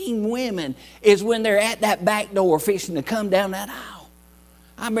seen women is when they're at that back door fixing to come down that aisle.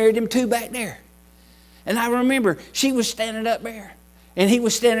 I married them two back there. And I remember she was standing up there, and he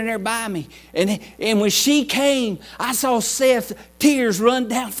was standing there by me. And when she came, I saw Seth's tears run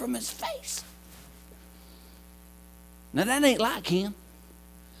down from his face. Now, that ain't like him.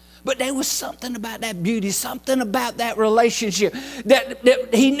 But there was something about that beauty, something about that relationship that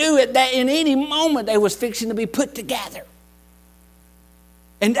he knew it, that in any moment they was fixing to be put together.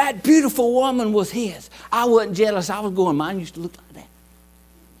 And that beautiful woman was his. I wasn't jealous. I was going, mine used to look like that.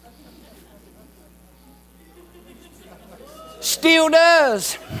 Still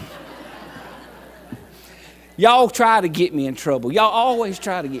does. Y'all try to get me in trouble. Y'all always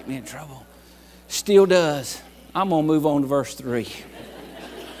try to get me in trouble. Still does. I'm going to move on to verse 3.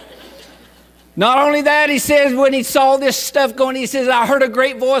 Not only that, he says, when he saw this stuff going, he says, I heard a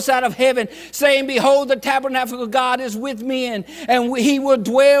great voice out of heaven saying, behold, the tabernacle of God is with men, and he will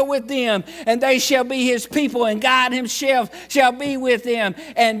dwell with them, and they shall be his people, and God himself shall be with them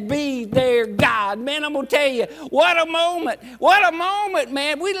and be their God. Man, I'm going to tell you, what a moment. What a moment,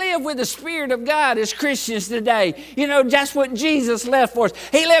 man. We live with the Spirit of God as Christians today. You know, that's what Jesus left for us.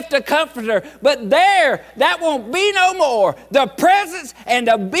 He left a comforter, but that won't be no more. The presence and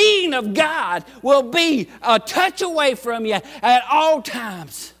the being of God will be a touch away from you at all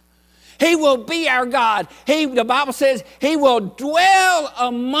times. He will be our God. The Bible says he will dwell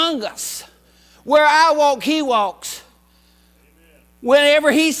among us. Where I walk, he walks.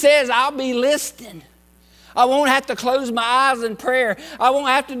 Whenever he says, I'll be listening. I won't have to close my eyes in prayer. I won't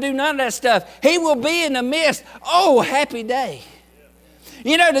have to do none of that stuff. He will be in the midst. Oh, happy day.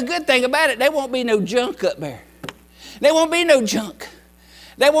 You know, the good thing about it, there won't be no junk up there. There won't be no junk.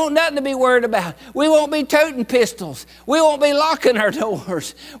 They won't nothing to be worried about. We won't be toting pistols. We won't be locking our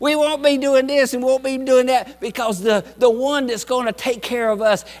doors. We won't be doing this and won't be doing that, because the one that's going to take care of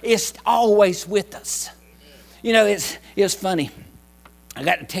us is always with us. You know, it's funny. I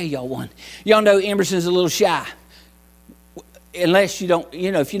got to tell y'all one. Y'all know Emerson's a little shy. Unless you don't,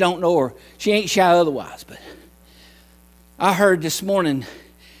 you know, if you don't know her, she ain't shy otherwise. But I heard this morning,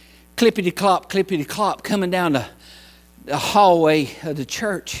 clippity-clop coming down the hallway of the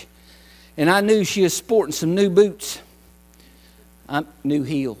church, and I knew she was sporting some new boots. New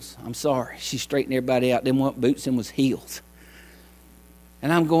heels. I'm sorry. She straightened everybody out. Them weren't boots, them was heels.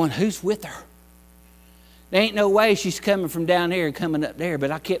 And I'm going, who's with her? There ain't no way she's coming from down there and coming up there. But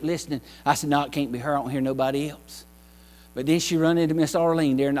I kept listening. I said, no, it can't be her. I don't hear nobody else. But then she run into Miss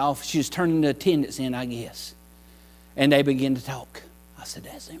Arlene there in the office. She was turning the attendance in, I guess. And they began to talk. I said,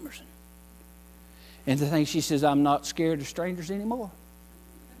 that's Emerson. And the thing, she says, I'm not scared of strangers anymore.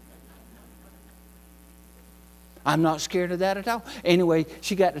 I'm not scared of that at all. Anyway,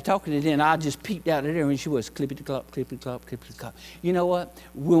 she got to talking, and then I just peeked out of there, and she was clippity-clop, clippity-clop, clippity-clop. You know what?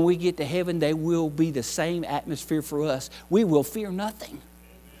 When we get to heaven, there will be the same atmosphere for us. We will fear nothing.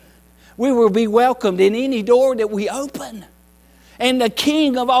 We will be welcomed in any door that we open. And the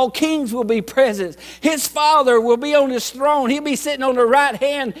King of all kings will be present. His Father will be on his throne. He'll be sitting on the right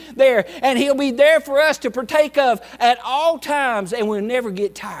hand there. And he'll be there for us to partake of at all times. And we'll never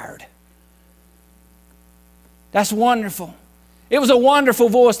get tired. That's wonderful. It was a wonderful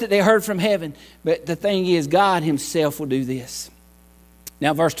voice that they heard from heaven. But the thing is, God himself will do this.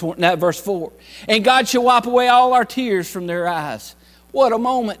 Now verse 4. And God shall wipe away all our tears from their eyes. What a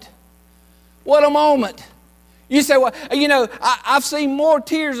moment. What a moment. You say, well, you know, I've seen more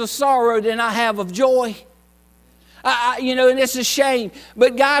tears of sorrow than I have of joy. You know, and it's a shame.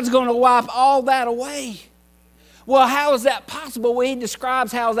 But God's going to wipe all that away. Well, how is that possible? Well, he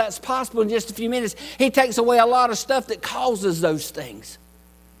describes how that's possible in just a few minutes. He takes away a lot of stuff that causes those things.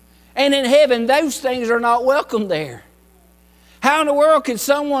 And in heaven, those things are not welcome there. How in the world could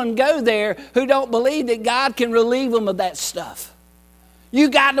someone go there who don't believe that God can relieve them of that stuff? You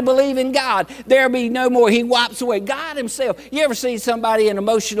got to believe in God. There'll be no more. He wipes away. God himself. You ever see somebody in an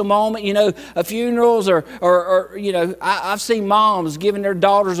emotional moment, funerals or I've seen moms giving their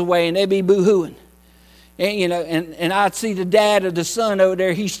daughters away and they'd be boo-hooing. And I'd see the dad or the son over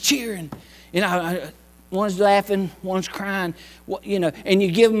there, he's cheering. One's laughing, one's crying, and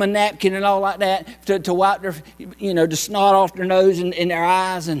you give them a napkin and all like that to wipe their, the snot off their nose and their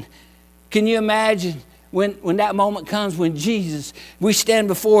eyes. And can you imagine when that moment comes when Jesus, we stand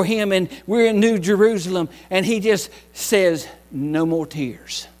before him and we're in New Jerusalem and he just says, no more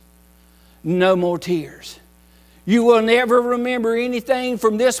tears. No more tears. You will never remember anything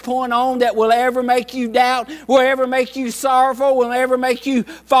from this point on that will ever make you doubt, will ever make you sorrowful, will ever make you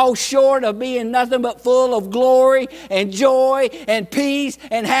fall short of being nothing but full of glory and joy and peace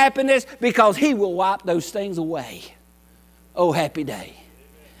and happiness, because he will wipe those things away. Oh, happy day.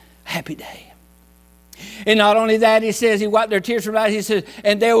 Happy day. And not only that, he says he wiped their tears from eyes. He says,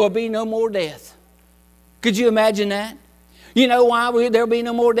 and there will be no more death. Could you imagine that? You know why there'll be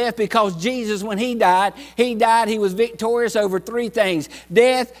no more death? Because Jesus, when he died, he was victorious over three things: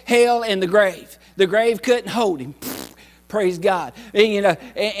 death, hell, and the grave. The grave couldn't hold him. Praise God.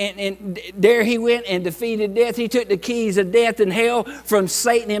 And there he went and defeated death. He took the keys of death and hell from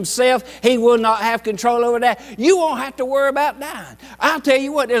Satan himself. He will not have control over that. You won't have to worry about dying. I'll tell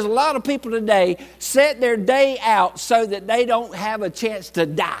you what, there's a lot of people today set their day out so that they don't have a chance to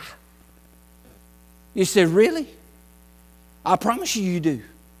die. You said, really? I promise you, you do.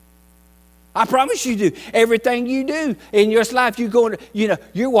 I promise you do. Everything you do in your life,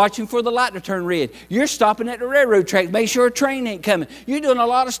 you're watching for the light to turn red. You're stopping at the railroad tracks, make sure a train ain't coming. You're doing a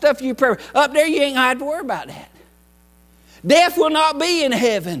lot of stuff you pray. Up there, you ain't gonna have to worry about that. Death will not be in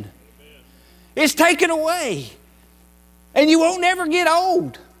heaven. It's taken away. And you won't never get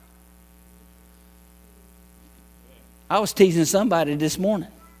old. I was teasing somebody this morning.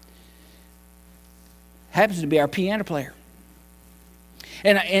 Happens to be our piano player.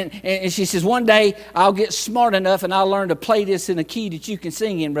 And she says, one day I'll get smart enough and I'll learn to play this in a key that you can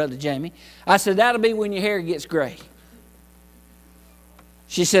sing in, Brother Jamie. I said, that'll be when your hair gets gray.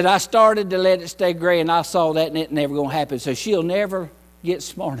 She said, I started to let it stay gray and I saw that and it never going to happen. So she'll never get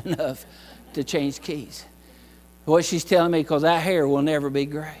smart enough to change keys. What she's telling me, because that hair will never be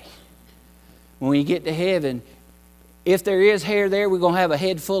gray. When we get to heaven, if there is hair there, we're going to have a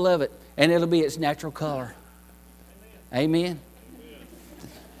head full of it and it'll be its natural color. Amen.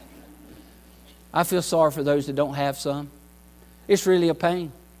 I feel sorry for those that don't have some. It's really a pain.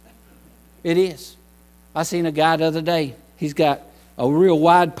 It is. I seen a guy the other day. He's got a real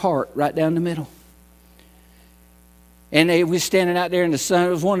wide part right down the middle. And he was standing out there in the sun.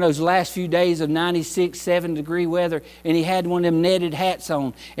 It was one of those last few days of 96, 7-degree weather. And he had one of them netted hats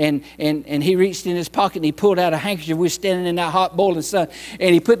on. And he reached in his pocket and he pulled out a handkerchief. We were standing in that hot, boiling sun.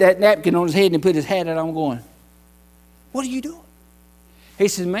 And he put that napkin on his head and he put his hat out on going, what are you doing? He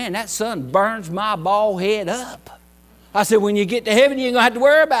says, man, that sun burns my bald head up. I said, when you get to heaven, you ain't going to have to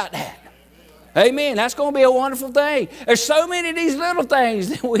worry about that. Amen. That's going to be a wonderful thing. There's so many of these little things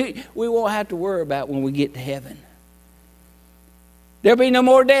that we won't have to worry about when we get to heaven. There'll be no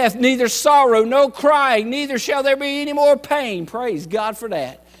more death, neither sorrow, no crying, neither shall there be any more pain. Praise God for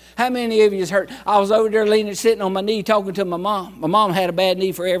that. How many of you has heard? I was over there sitting on my knee talking to my mom. My mom had a bad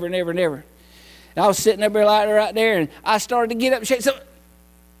knee forever and ever and ever. And I was sitting up there right there, and I started to get up and shake. So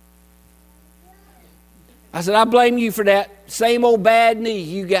I said, I blame you for that same old bad knee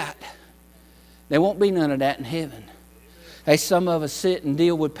you got. There won't be none of that in heaven. Hey, some of us sit and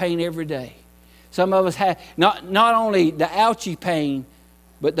deal with pain every day. Some of us have not only the ouchy pain,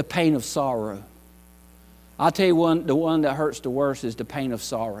 but the pain of sorrow. I'll tell you the one that hurts the worst is the pain of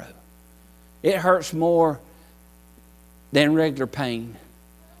sorrow. It hurts more than regular pain.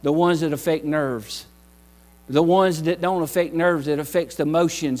 The ones that affect nerves. The ones that don't affect nerves, that affects the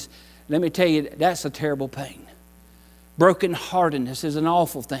emotions. Let me tell you, that's a terrible pain. Brokenheartedness is an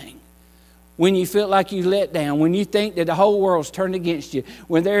awful thing. When you feel like you let down, when you think that the whole world's turned against you,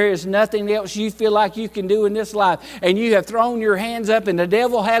 when there is nothing else you feel like you can do in this life, and you have thrown your hands up and the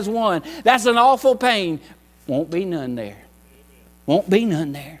devil has won, that's an awful pain. Won't be none there. Won't be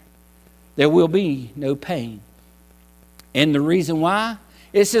none there. There will be no pain. And the reason why?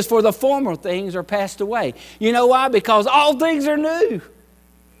 It says, for the former things are passed away. You know why? Because all things are new.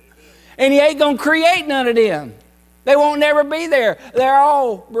 And he ain't going to create none of them. They won't never be there. They're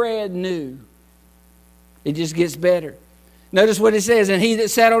all brand new. It just gets better. Notice what it says, and he that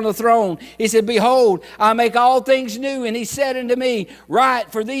sat on the throne, he said, behold, I make all things new. And he said unto me,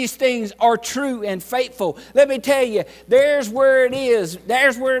 write, for these things are true and faithful. Let me tell you, there's where it is.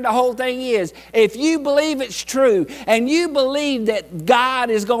 There's where the whole thing is. If you believe it's true, and you believe that God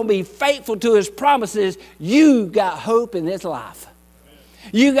is going to be faithful to his promises, you got hope in this life.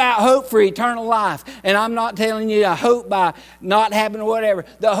 You got hope for eternal life. And I'm not telling you a hope by not having or whatever.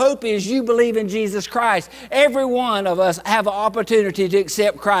 The hope is you believe in Jesus Christ. Every one of us have an opportunity to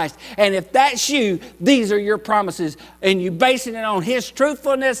accept Christ. And if that's you, these are your promises. And you basing it on his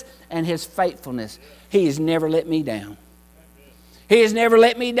truthfulness and his faithfulness. He has never let me down. He has never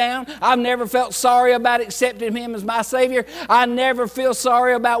let me down. I've never felt sorry about accepting him as my Savior. I never feel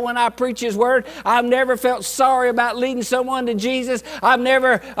sorry about when I preach his word. I've never felt sorry about leading someone to Jesus. I've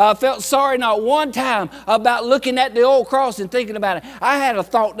never felt sorry, not one time, about looking at the old cross and thinking about it. I had a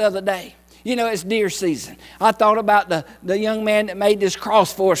thought the other day. You know, it's deer season. I thought about the young man that made this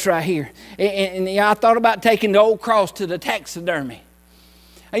cross for us right here. And I thought about taking the old cross to the taxidermy.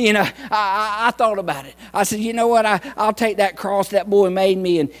 You know, I thought about it. I said, you know what, I'll take that cross that boy made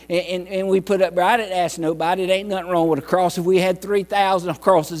me and we put up there. I didn't ask nobody. It ain't nothing wrong with a cross. If we had 3,000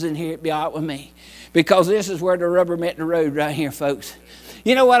 crosses in here, it'd be all right with me. Because this is where the rubber met the road right here, folks.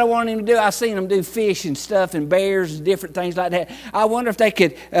 You know what I want him to do? I've seen them do fish and stuff and bears and different things like that. I wonder if they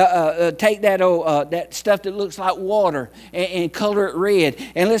could take that that stuff that looks like water and color it red.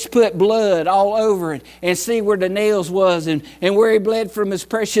 And let's put blood all over it and see where the nails was and where he bled from his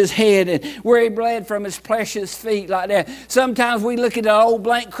precious head and where he bled from his precious feet like that. Sometimes we look at the old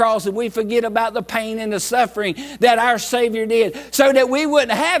blank cross and we forget about the pain and the suffering that our Savior did so that we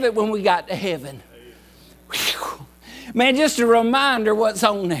wouldn't have it when we got to heaven. Whew. Man, just a reminder what's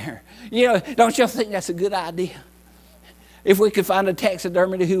on there. You know, don't y'all think that's a good idea? If we could find a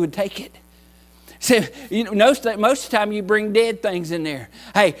taxidermist who would take it. So, you know, most of the time you bring dead things in there.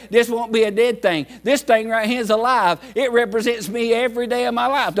 Hey, this won't be a dead thing. This thing right here is alive. It represents me every day of my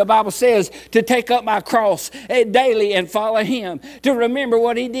life. The Bible says to take up my cross daily and follow him. To remember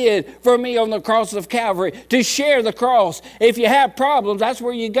what he did for me on the cross of Calvary. To share the cross. If you have problems, that's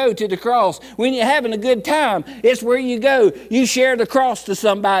where you go, to the cross. When you're having a good time, it's where you go. You share the cross to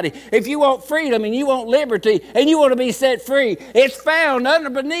somebody. If you want freedom and you want liberty and you want to be set free, it's found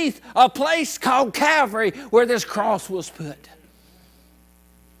beneath a place called Calvary where this cross was put.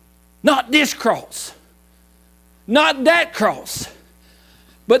 Not this cross. Not that cross.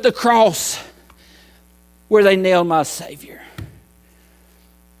 But the cross where they nailed my Savior.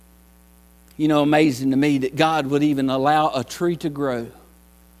 You know, amazing to me that God would even allow a tree to grow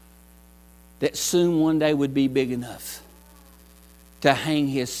that soon one day would be big enough to hang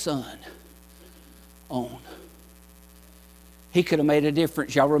his son on. He could have made a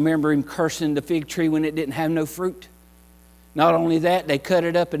difference. Y'all remember him cursing the fig tree when it didn't have no fruit? Not only that, they cut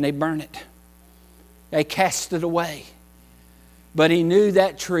it up and they burned it. They cast it away. But he knew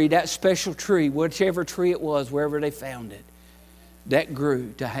that tree, that special tree, whichever tree it was, wherever they found it, that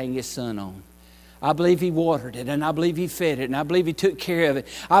grew to hang his son on. I believe he watered it, and I believe he fed it, and I believe he took care of it.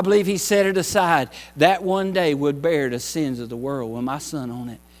 I believe he set it aside. That one day would bear the sins of the world with my son on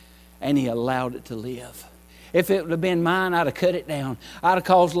it. And he allowed it to live. If it would have been mine, I'd have cut it down. I'd have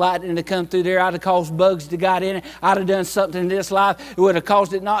caused lightning to come through there. I'd have caused bugs to get in it. I'd have done something in this life. It would have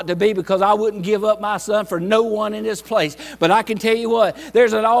caused it not to be, because I wouldn't give up my son for no one in this place. But I can tell you what,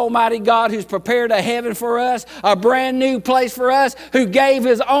 there's an almighty God who's prepared a heaven for us, a brand new place for us, who gave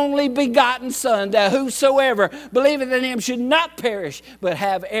his only begotten son, that whosoever believeth in him should not perish, but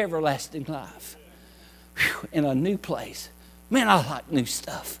have everlasting life. Whew, in a new place. Man, I like new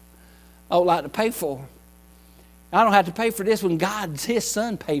stuff. I would like to pay for them. I don't have to pay for this when God's his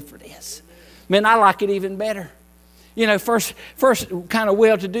son paid for this. Man, I like it even better. You know, first kind of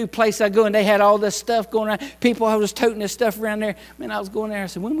well-to-do place I go, and they had all this stuff going on. People, I was toting this stuff around there. Man, I was going there. I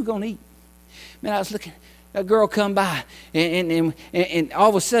said, when are we going to eat? Man, I was looking. A girl come by, and all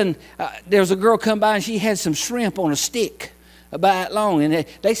of a sudden, there was a girl come by, and she had some shrimp on a stick about that long. And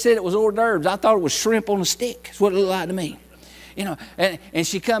they said it was hors d'oeuvres. I thought it was shrimp on a stick. That's what it looked like to me. You know, and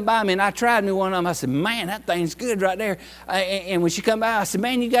she come by me, and I tried me one of them. I said, man, that thing's good right there. And when she come by, I said,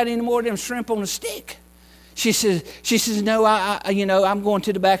 man, you got any more of them shrimp on a stick? She says, no, I'm going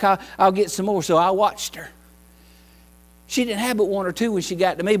to the back. I'll get some more. So I watched her. She didn't have but one or two when she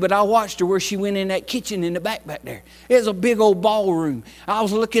got to me, but I watched her where she went in that kitchen in the back there. It was a big old ballroom. I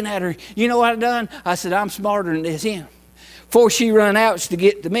was looking at her. You know what I done? I said, I'm smarter than this him. Before she run out to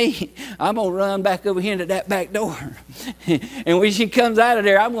get to me, I'm going to run back over here to that back door. And when she comes out of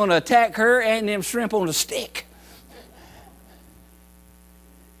there, I'm going to attack her and them shrimp on a stick.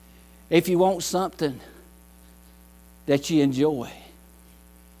 If you want something that you enjoy,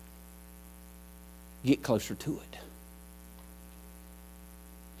 get closer to it.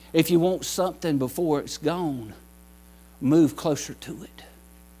 If you want something before it's gone, move closer to it.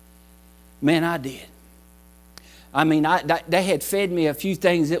 Man, I did. I mean, they had fed me a few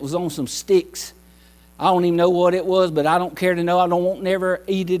things that was on some sticks. I don't even know what it was, but I don't care to know. I don't want never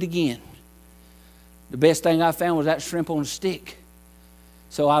eat it again. The best thing I found was that shrimp on a stick.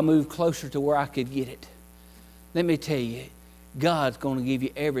 So I moved closer to where I could get it. Let me tell you, God's going to give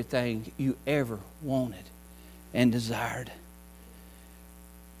you everything you ever wanted and desired.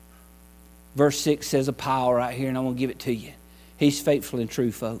 Verse 6 says a pile right here, and I'm going to give it to you. He's faithful and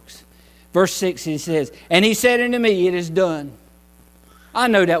true, folks. Verse 6, he says, and he said unto me, it is done. I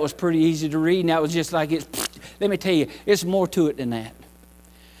know that was pretty easy to read, and that was just like it's. Let me tell you, it's more to it than that.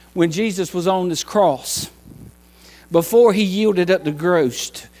 When Jesus was on this cross, before he yielded up the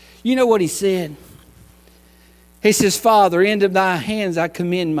ghost, you know what he said? He says, Father, into thy hands I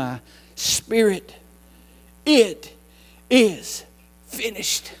commend my spirit. It is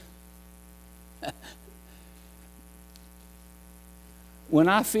finished. When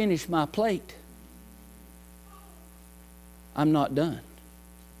I finish my plate, I'm not done.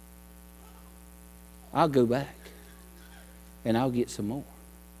 I'll go back and I'll get some more.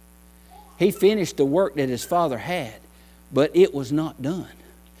 He finished the work that his Father had, but it was not done.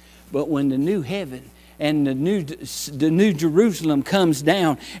 But when the new heaven and the new Jerusalem comes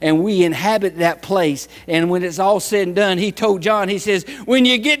down and we inhabit that place, and when it's all said and done, he told John, he says, when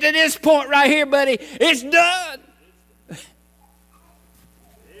you get to this point right here, buddy, it's done.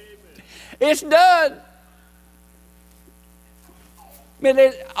 It's done.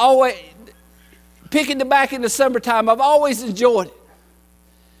 Man, always picking tobacco in the summertime, I've always enjoyed it.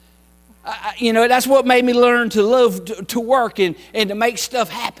 You know, that's what made me learn to love to work and to make stuff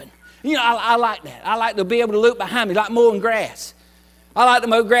happen. You know, I like that. I like to be able to look behind me, like mowing grass. I like to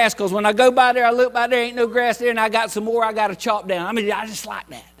mow grass because when I go by there, I look by there, ain't no grass there, and I got some more I got to chop down. I mean, I just like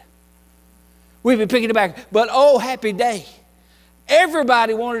that. We've been picking tobacco. But oh, happy day.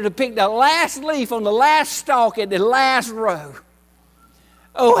 Everybody wanted to pick the last leaf on the last stalk at the last row.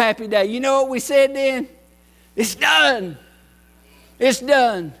 Oh, happy day. You know what we said then? It's done. It's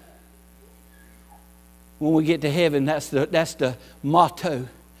done. When we get to heaven, that's the motto.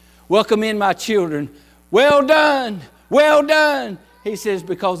 Welcome in, my children. Well done. Well done. He says,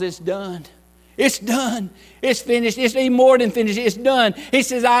 because it's done. It's done. It's finished. It's even more than finished. It's done. He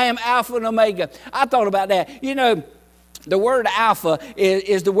says, I am Alpha and Omega. I thought about that. You know, the word alpha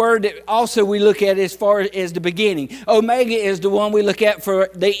is the word that also we look at as far as the beginning. Omega is the one we look at for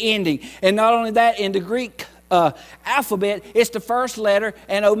the ending. And not only that, in the Greek alphabet, it's the first letter,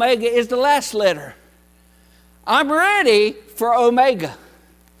 and Omega is the last letter. I'm ready for Omega.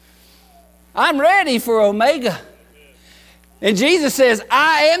 I'm ready for Omega. And Jesus says,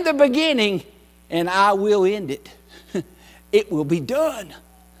 I am the beginning, and I will end it. It will be done.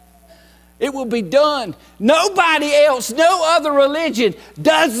 It will be done. Nobody else, no other religion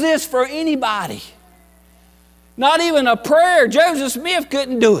does this for anybody. Not even a prayer. Joseph Smith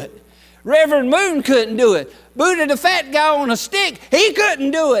couldn't do it. Reverend Moon couldn't do it. Buddha, the fat guy on a stick, he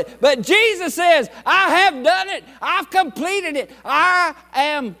couldn't do it. But Jesus says, I have done it. I've completed it. I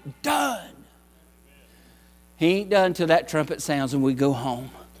am done. He ain't done till that trumpet sounds and we go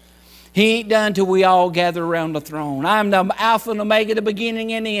home. He ain't done till we all gather around the throne. I am the Alpha and Omega, the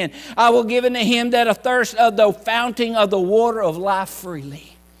beginning and the end. I will give unto him that athirst of the fountain of the water of life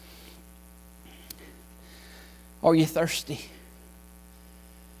freely. Are you thirsty?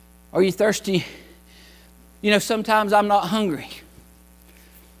 Are you thirsty? You know, sometimes I'm not hungry.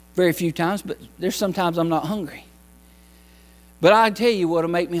 Very few times, but there's sometimes I'm not hungry. But I tell you what'll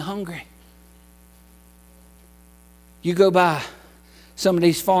make me hungry. You go by some of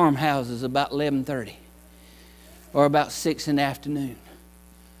these farmhouses about 11:30 or about 6 in the afternoon.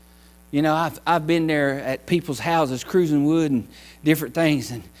 You know, I've been there at people's houses, cruising wood and different things,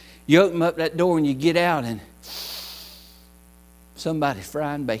 and you open up that door and you get out and somebody's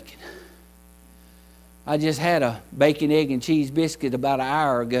frying bacon. I just had a bacon, egg, and cheese biscuit about an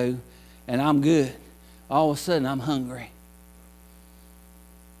hour ago, and I'm good. All of a sudden, I'm hungry.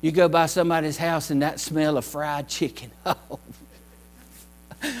 You go by somebody's house and that smell of fried chicken. Oh,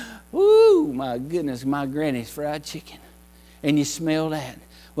 woo, my goodness, my granny's fried chicken. And you smell that.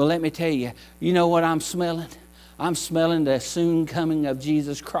 Well, let me tell you, you know what I'm smelling? I'm smelling the soon coming of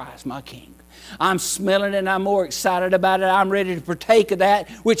Jesus Christ, my King. I'm smelling it and I'm more excited about it. I'm ready to partake of that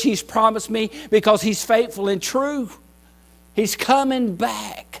which he's promised me because he's faithful and true. He's coming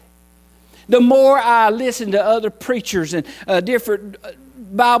back. The more I listen to other preachers and different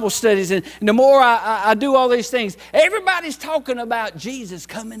Bible studies and the more I do all these things, everybody's talking about Jesus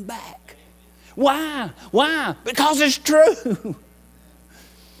coming back. Why? Why? Because it's true.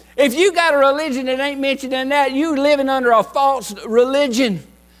 If you got a religion that ain't mentioned in that, you're living under a false religion,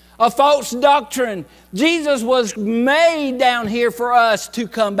 a false doctrine. Jesus was made down here for us to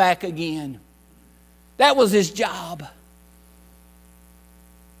come back again. That was his job.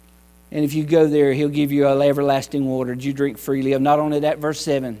 And if you go there, he'll give you everlasting water that you drink freely of. Not only that, verse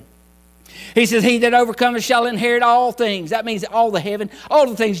 7. He says, he that overcometh shall inherit all things. That means all the heaven, all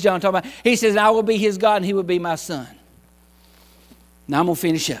the things John talking about. He says, I will be his God and he will be my son. Now I'm going to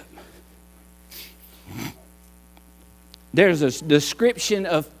finish up. There's a description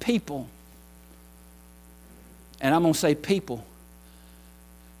of people, and I'm going to say people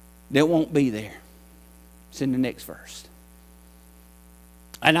that won't be there. It's in the next verse.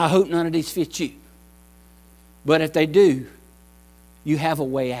 And I hope none of these fit you. But if they do, you have a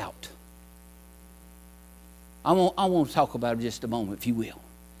way out. I want to talk about it just a moment, if you will.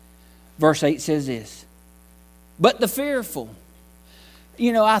 Verse 8 says this. But the fearful.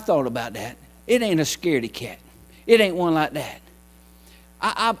 You know, I thought about that. It ain't a scaredy cat. It ain't one like that.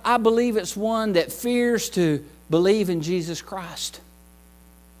 I believe it's one that fears to believe in Jesus Christ.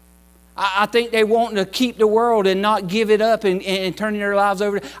 I think they want to keep the world and not give it up and turning their lives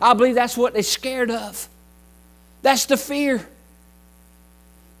over. I believe that's what they're scared of. That's the fear.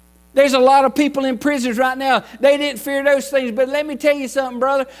 There's a lot of people in prisons right now. They didn't fear those things. But let me tell you something,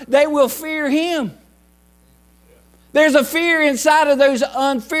 brother. They will fear him. There's a fear inside of those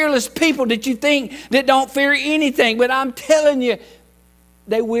unfearless people that you think that don't fear anything. But I'm telling you,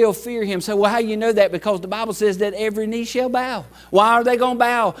 they will fear him. So, well, how do you know that? Because the Bible says that every knee shall bow. Why are they going to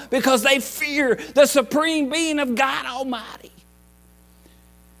bow? Because they fear the supreme being of God Almighty.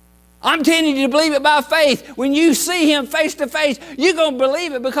 I'm telling you to believe it by faith. When you see him face to face, you're going to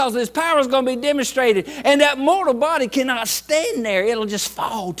believe it because his power is going to be demonstrated. And that mortal body cannot stand there. It'll just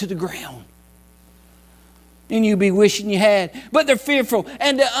fall to the ground. And you'll be wishing you had. But they're fearful.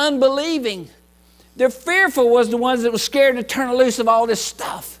 And the unbelieving. The fearful was the ones that were scared to turn loose of all this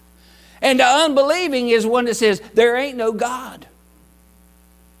stuff. And the unbelieving is one that says, there ain't no God.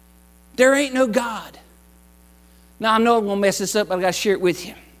 There ain't no God. Now, I know I'm going to mess this up, but I've got to share it with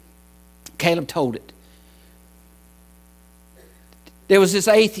you. Caleb told it. There was this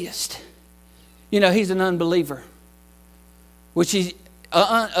atheist. You know, he's an unbeliever. Which is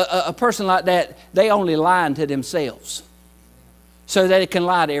a person like that, they only lie to themselves. So that it can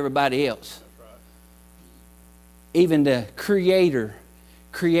lie to everybody else. Even the Creator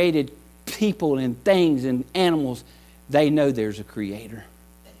created people and things and animals. They know there's a Creator.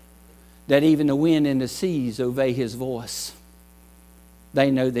 That even the wind and the seas obey his voice.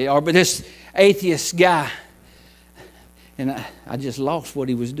 They know they are. But this atheist guy, and I just lost what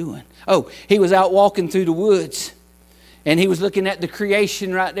he was doing. Oh, he was out walking through the woods. And he was looking at the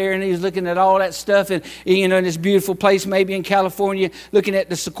creation right there, and he was looking at all that stuff, and you know, in this beautiful place, maybe in California, looking at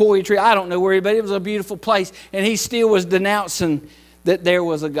the sequoia tree. I don't know where, but it was a beautiful place, and he still was denouncing that there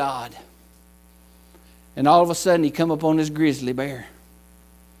was a God. And all of a sudden, he come up on this grizzly bear,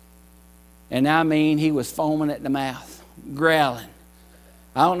 and I mean, he was foaming at the mouth, growling.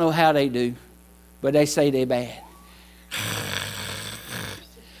 I don't know how they do, but they say they're bad.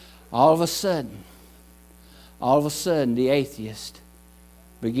 All of a sudden, the atheist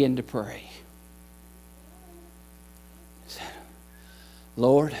began to pray. He said,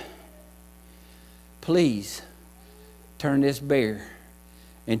 Lord, please turn this bear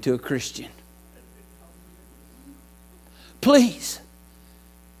into a Christian. Please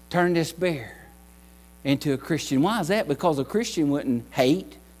turn this bear into a Christian. Why is that? Because a Christian wouldn't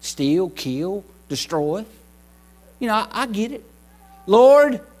hate, steal, kill, destroy. You know, I get it.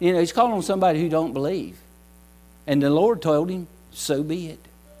 Lord, you know, he's calling on somebody who don't believe. And the Lord told him, so be it.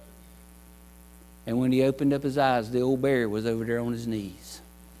 And when he opened up his eyes, the old bear was over there on his knees.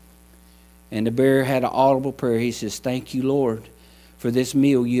 And the bear had an audible prayer. He says, thank you, Lord, for this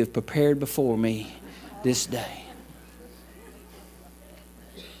meal you have prepared before me this day.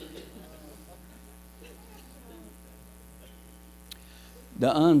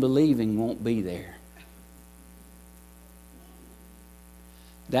 The unbelieving won't be there.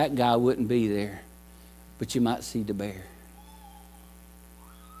 That guy wouldn't be there. But you might see the bear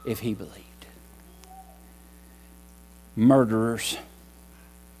if he believed. Murderers.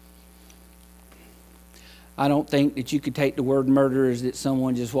 I don't think that you could take the word murderers that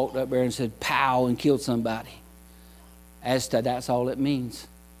someone just walked up there and said pow and killed somebody. As to that's all it means.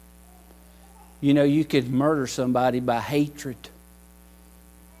 You know, you could murder somebody by hatred.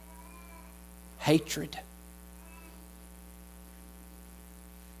 Hatred.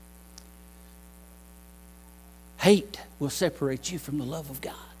 Hate will separate you from the love of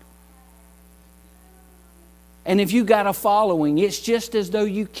God. And if you got a following, it's just as though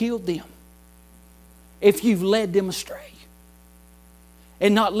you killed them. If you've led them astray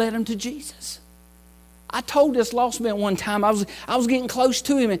and not led them to Jesus. I told this lost man one time, I was getting close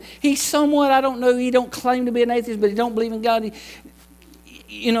to him, and he's somewhat, I don't know, he don't claim to be an atheist, but he don't believe in God.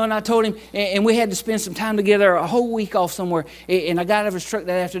 And I told him, and we had to spend some time together, a whole week off somewhere. And I got out of his truck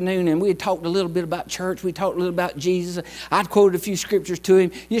that afternoon, and we had talked a little bit about church. We talked a little about Jesus. I'd quoted a few scriptures to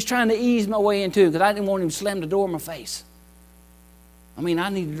him, just trying to ease my way into it, because I didn't want him to slam the door in my face. I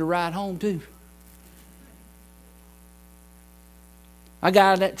needed to ride home too. I got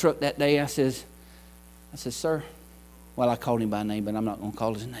out of that truck that day. I said, sir, well, I called him by name, but I'm not going to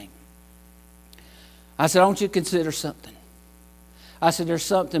call his name. I said, I want you to consider something. I said, there's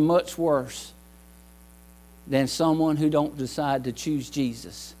something much worse than someone who don't decide to choose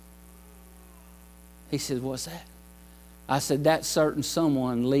Jesus. He said, what's that? I said, that's certain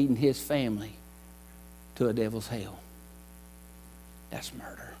someone leading his family to a devil's hell. That's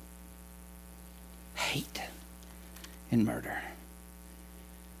murder. Hate and murder.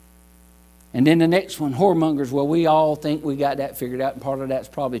 And then the next one, whoremongers. Well, we all think we got that figured out, and part of that's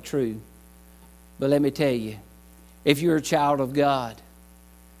probably true. But let me tell you, if you're a child of God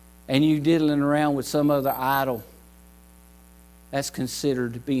and you're diddling around with some other idol, that's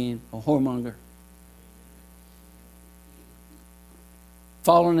considered being a whoremonger.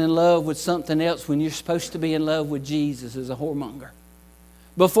 Falling in love with something else when you're supposed to be in love with Jesus is a whoremonger.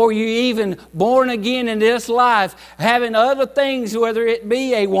 Before you're even born again in this life, having other things, whether it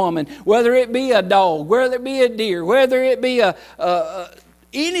be a woman, whether it be a dog, whether it be a deer, whether it be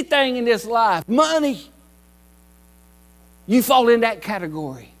anything in this life, money, you fall in that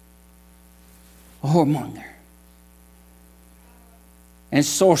category. A whoremonger. And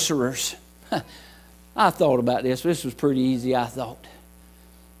sorcerers. I thought about this. This was pretty easy, I thought.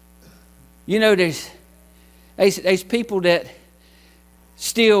 There's people that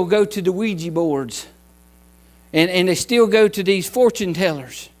still go to the Ouija boards. And they still go to these fortune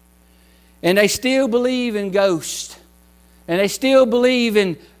tellers. And they still believe in ghosts. And they still believe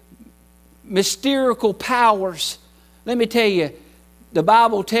in mystical powers. Let me tell you, the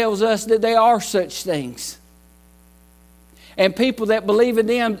Bible tells us that there are such things. And people that believe in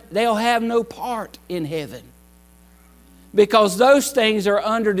them, they'll have no part in heaven. Because those things are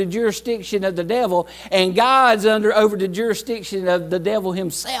under the jurisdiction of the devil, and God's over the jurisdiction of the devil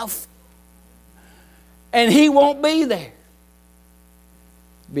himself. And he won't be there.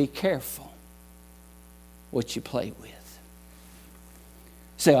 Be careful what you play with.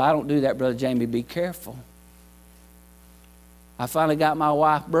 So I don't do that, Brother Jamie. Be careful. I finally got my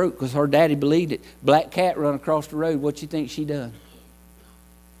wife broke because her daddy believed it. Black cat run across the road. What you think she done?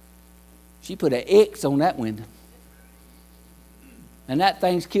 She put an X on that window. And that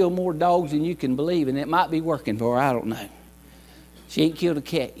thing's killed more dogs than you can believe. And it might be working for her. I don't know. She ain't killed a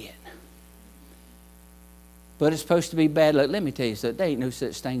cat yet. But it's supposed to be bad luck. Let me tell you something. There ain't no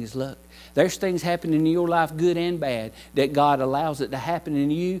such thing as luck. There's things happening in your life, good and bad, that God allows it to happen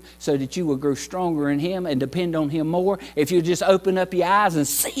in you so that you will grow stronger in Him and depend on Him more if you just open up your eyes and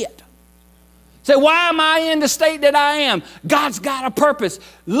see it. Say, why am I in the state that I am? God's got a purpose.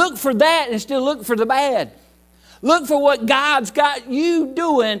 Look for that and still look for the bad. Look for what God's got you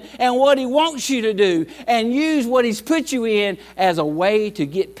doing and what He wants you to do, and use what He's put you in as a way to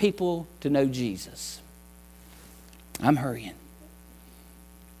get people to know Jesus. I'm hurrying.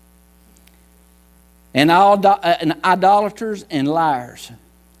 And idolaters and liars.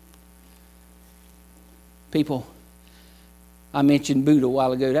 People, I mentioned Buddha a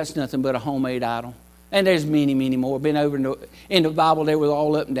while ago. That's nothing but a homemade idol. And there's many, many more. Been over in the Bible, they were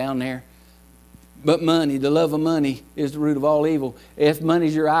all up and down there. But money, the love of money is the root of all evil. If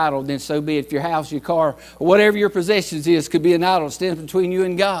money's your idol, then so be it. If your house, your car, or whatever your possessions is, could be an idol. It stands between you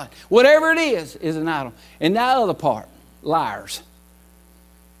and God. Whatever it is an idol. And that other part, liars.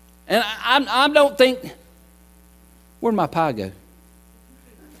 And I don't think, where'd my pie go?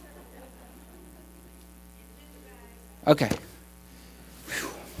 Okay. Whew.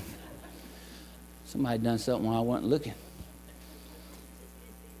 Somebody done something while I wasn't looking.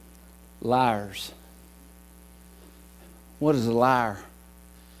 Liars. What is a liar?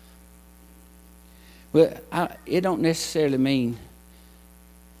 Well, it don't necessarily mean,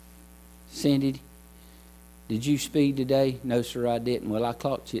 Cindy, did you speed today? No, sir, I didn't. Well, I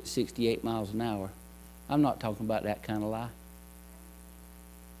clocked you at 68 miles an hour. I'm not talking about that kind of lie.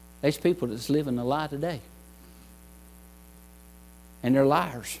 There's people that's living a lie today. And they're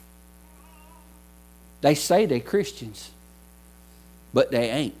liars. They say they're Christians, but they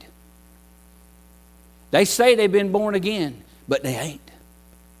ain't. They say they've been born again, but they ain't.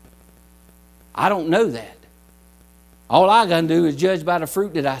 I don't know that. All I got to do is judge by the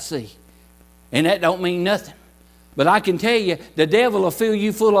fruit that I see. And that don't mean nothing. But I can tell you, the devil will fill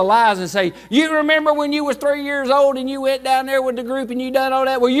you full of lies and say, you remember when you was 3 years old and you went down there with the group and you done all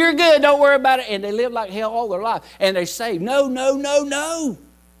that? Well, you're good. Don't worry about it. And they live like hell all their life. And they say, no, no, no, no.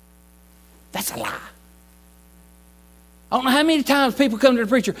 That's a lie. I don't know how many times people come to the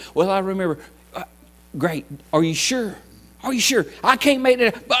preacher. Well, I remember. Great. Are you sure? Are you sure? I can't make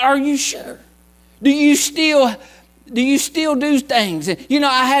that. But are you sure? Do you still do things? You know,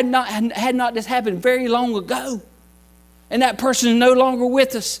 I had not this happened very long ago. And that person is no longer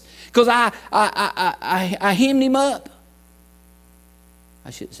with us because I hemmed him up. I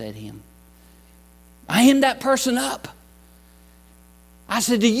shouldn't have said him. I hemmed that person up. I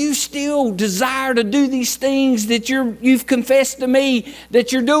said, do you still desire to do these things that you've confessed to me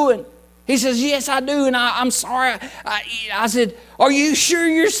that you're doing? He says, yes, I do, and I'm sorry. I said, are you sure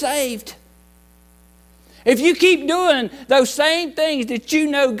you're saved? If you keep doing those same things that you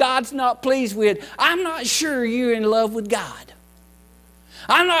know God's not pleased with, I'm not sure you're in love with God.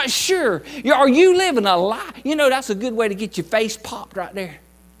 I'm not sure. Are you living a lie? You know, that's a good way to get your face popped right there.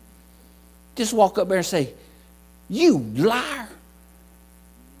 Just walk up there and say, you liar.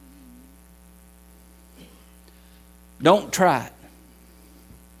 Don't try it.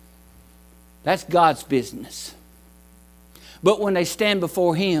 That's God's business. But when they stand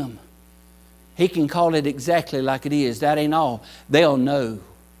before Him, He can call it exactly like it is. That ain't all. They'll know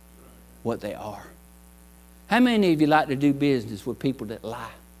what they are. How many of you like to do business with people that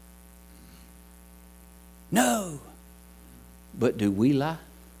lie? No. But do we lie?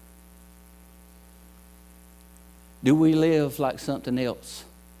 Do we live like something else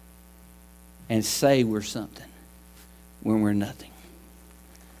and say we're something when we're nothing?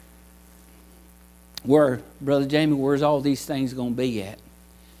 Brother Jamie, where's all these things going to be at?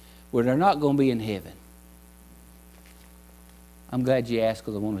 Well, they're not going to be in heaven. I'm glad you asked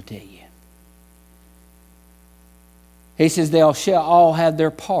because I want to tell you. He says, they shall all have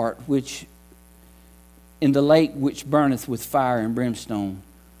their part which in the lake which burneth with fire and brimstone,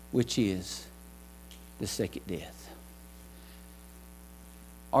 which is the second death.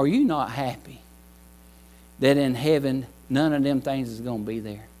 Are you not happy that in heaven none of them things is going to be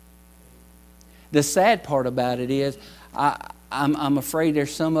there? The sad part about it is I'm afraid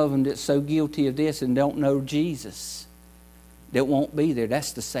there's some of them that's so guilty of this and don't know Jesus that won't be there.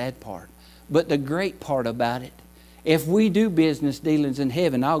 That's the sad part. But the great part about it, if we do business dealings in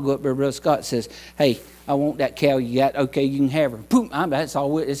heaven, I'll go up there, Brother Scott says, hey, I want that cow you got. Okay, you can have her. Boom, that's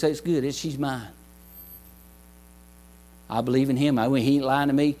all. It's good. She's mine. I believe in Him. He ain't lying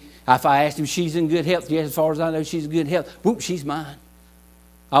to me. If I asked Him, she's in good health. Yes, as far as I know, she's in good health. Whoop, she's mine.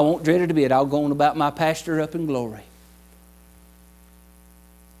 I won't dread her to bit. I'll go on about my pasture up in glory.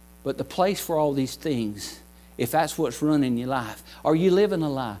 But the place for all these things, if that's what's running your life, are you living a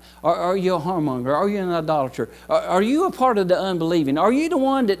lie? Are you a whoremonger? Are you an idolater? Are you a part of the unbelieving? Are you the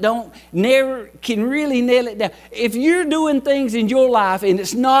one that never can really nail it down? If you're doing things in your life and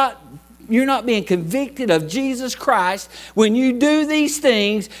you're not being convicted of Jesus Christ, when you do these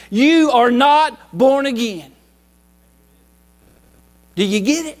things, you are not born again. Do you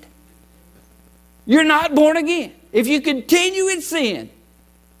get it? You're not born again. If you continue in sin,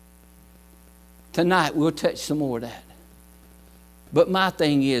 tonight we'll touch some more of that. But my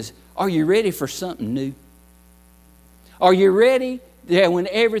thing is, are you ready for something new? Are you ready when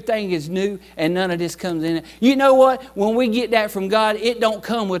everything is new and none of this comes in? You know what? When we get that from God, it don't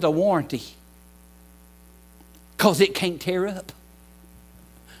come with a warranty. Because it can't tear up.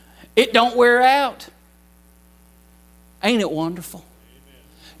 It don't wear out. Ain't it wonderful?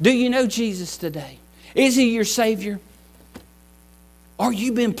 Do you know Jesus today? Is He your Savior? Are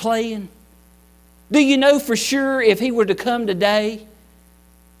you been playing? Do you know for sure if He were to come today,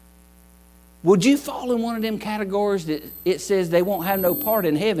 would you fall in one of them categories that it says they won't have no part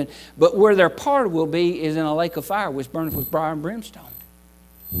in heaven, but where their part will be is in a lake of fire which burneth with fire and brimstone?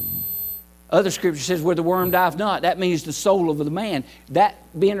 Other scripture says where the worm dieth not. That means the soul of the man. That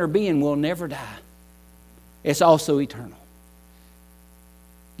inner being will never die. It's also eternal.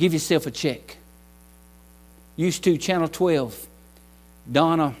 Give yourself a check. Used to Channel 12.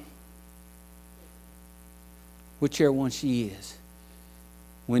 Donna, whichever one she is.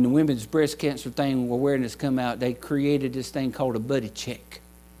 When the women's breast cancer thing awareness come out, they created this thing called a buddy check.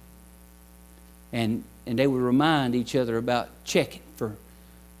 And they would remind each other about checking for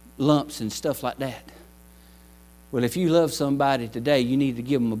lumps and stuff like that. Well, if you love somebody today, you need to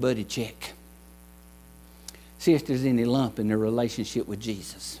give them a buddy check. See if there's any lump in their relationship with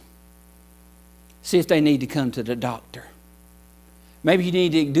Jesus. See if they need to come to the doctor. Maybe you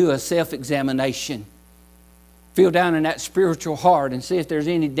need to do a self-examination. Feel down in that spiritual heart and see if there's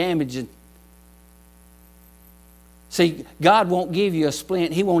any damage. See, God won't give you a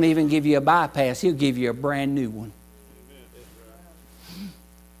splint. He won't even give you a bypass. He'll give you a brand new one.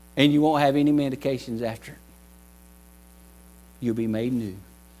 And you won't have any medications after it. You'll be made new.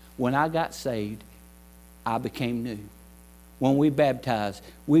 When I got saved, I became new. When we baptized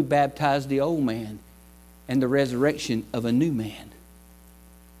the old man and the resurrection of a new man.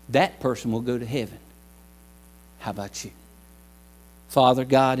 That person will go to heaven. How about you? Father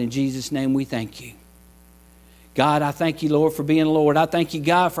God, in Jesus' name we thank you. God, I thank you, Lord, for being Lord. I thank you,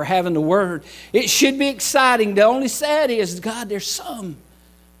 God, for having the Word. It should be exciting. The only sad is, God, there's some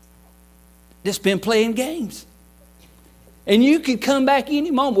that's been playing games. And you could come back any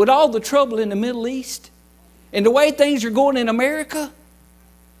moment with all the trouble in the Middle East and the way things are going in America.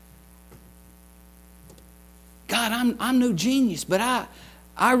 God, I'm no genius, but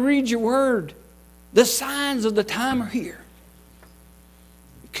I read your Word. The signs of the time are here.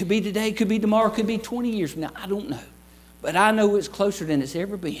 It could be today, could be tomorrow, could be 20 years from now. I don't know. But I know it's closer than it's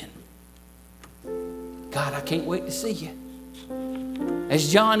ever been. God, I can't wait to see you.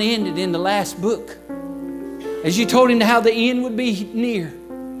 As John ended in the last book, as you told him how the end would be near,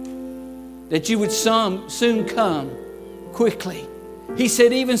 that you would soon come quickly. He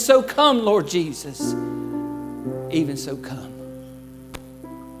said, even so come, Lord Jesus. Even so come.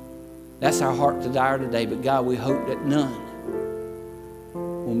 That's our heart desire today. But God, we hope that none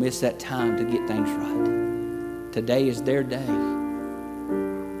will miss that time to get things right. Today is their day.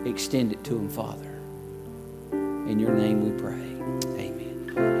 Extend it to them, Father. In your name we pray.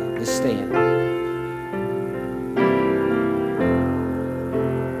 Amen. Let's stand.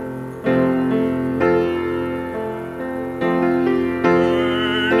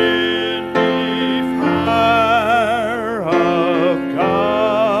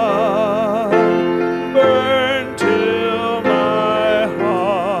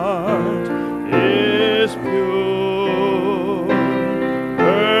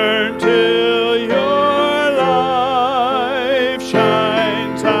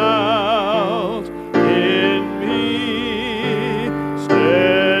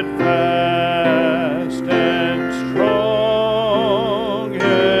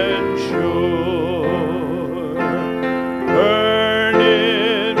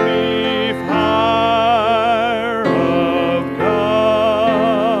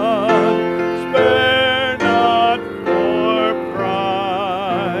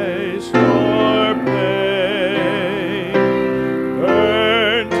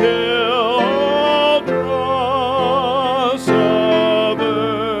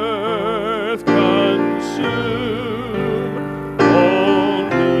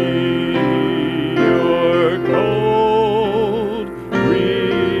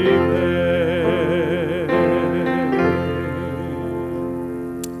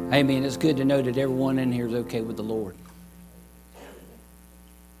 Amen. It's good to know that everyone in here is okay with the Lord.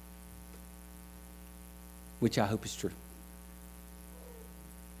 Which I hope is true.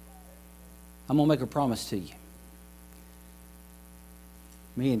 I'm going to make a promise to you.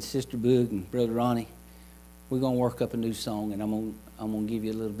 Me and Sister Boog and Brother Ronnie, we're going to work up a new song, and I'm going to give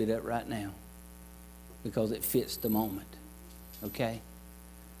you a little bit of it right now because it fits the moment. Okay?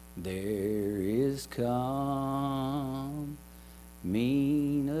 There is coming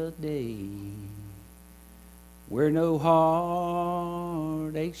a day where no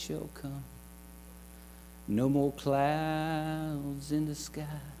heartache shall come, no more clouds in the sky,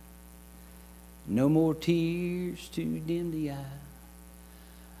 no more tears to dim the eye.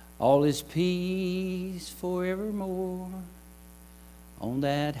 All is peace forevermore on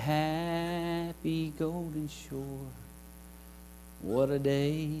that happy golden shore. What a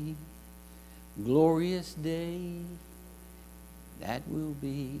day, glorious day that will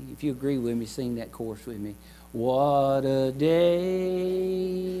be. If you agree with me, sing that chorus with me. What a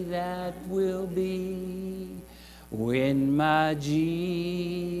day that will be when my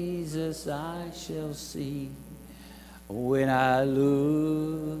Jesus I shall see. When I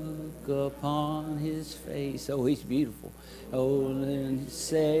look upon his face. Oh, he's beautiful. Oh, and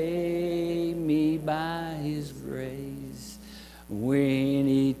save me by his grace. When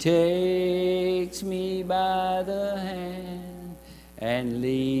he takes me by the hand and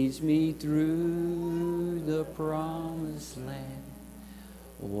leads me through the promised land.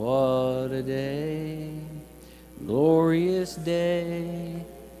 What a day, glorious day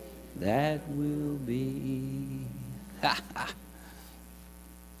that will be.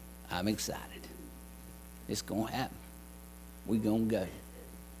 I'm excited. It's going to happen. We're going to go.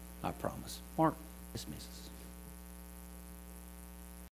 I promise. Mark. Dismisses.